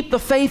will keep the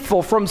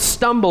faithful from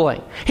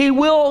stumbling. He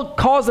will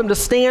cause them to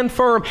stand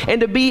firm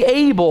and to be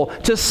able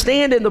to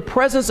stand in the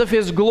presence of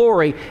His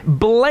glory,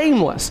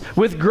 blameless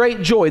with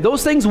great joy.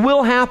 Those things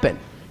will happen.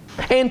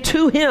 And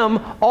to Him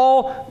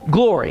all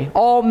glory,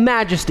 all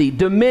majesty,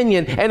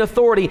 dominion, and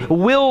authority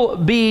will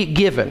be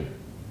given.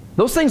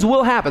 Those things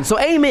will happen. So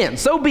amen,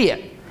 so be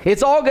it.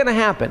 It's all going to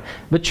happen.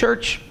 But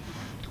church,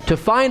 to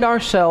find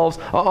ourselves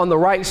on the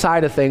right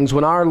side of things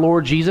when our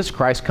Lord Jesus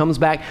Christ comes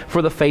back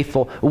for the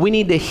faithful, we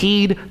need to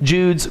heed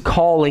Jude's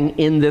calling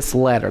in this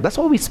letter. That's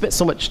why we spent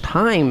so much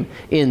time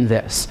in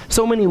this,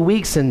 so many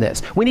weeks in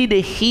this. We need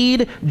to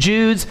heed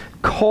Jude's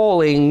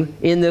calling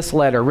in this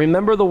letter.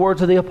 Remember the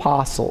words of the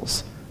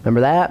apostles.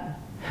 Remember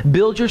that?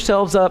 Build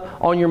yourselves up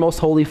on your most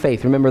holy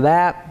faith. Remember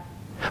that?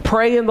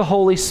 Pray in the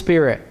Holy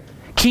Spirit.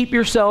 Keep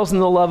yourselves in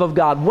the love of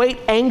God. Wait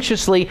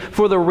anxiously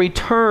for the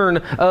return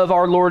of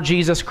our Lord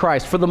Jesus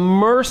Christ, for the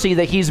mercy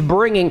that He's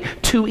bringing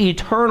to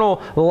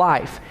eternal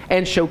life,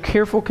 and show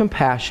careful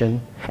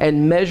compassion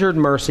and measured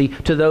mercy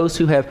to those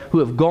who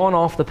have gone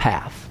off the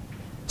path,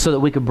 so that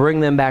we could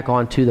bring them back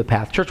onto the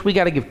path. Church, we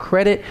got to give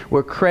credit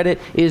where credit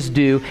is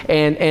due,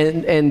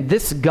 and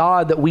this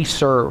God that we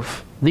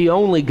serve, the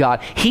only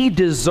God, He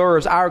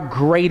deserves our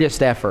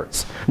greatest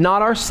efforts.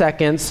 Not our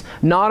seconds,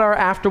 not our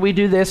after we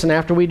do this and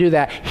after we do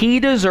that. He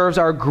deserves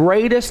our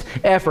greatest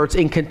efforts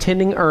in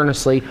contending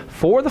earnestly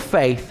for the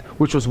faith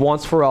which was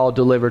once for all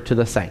delivered to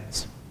the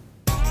saints.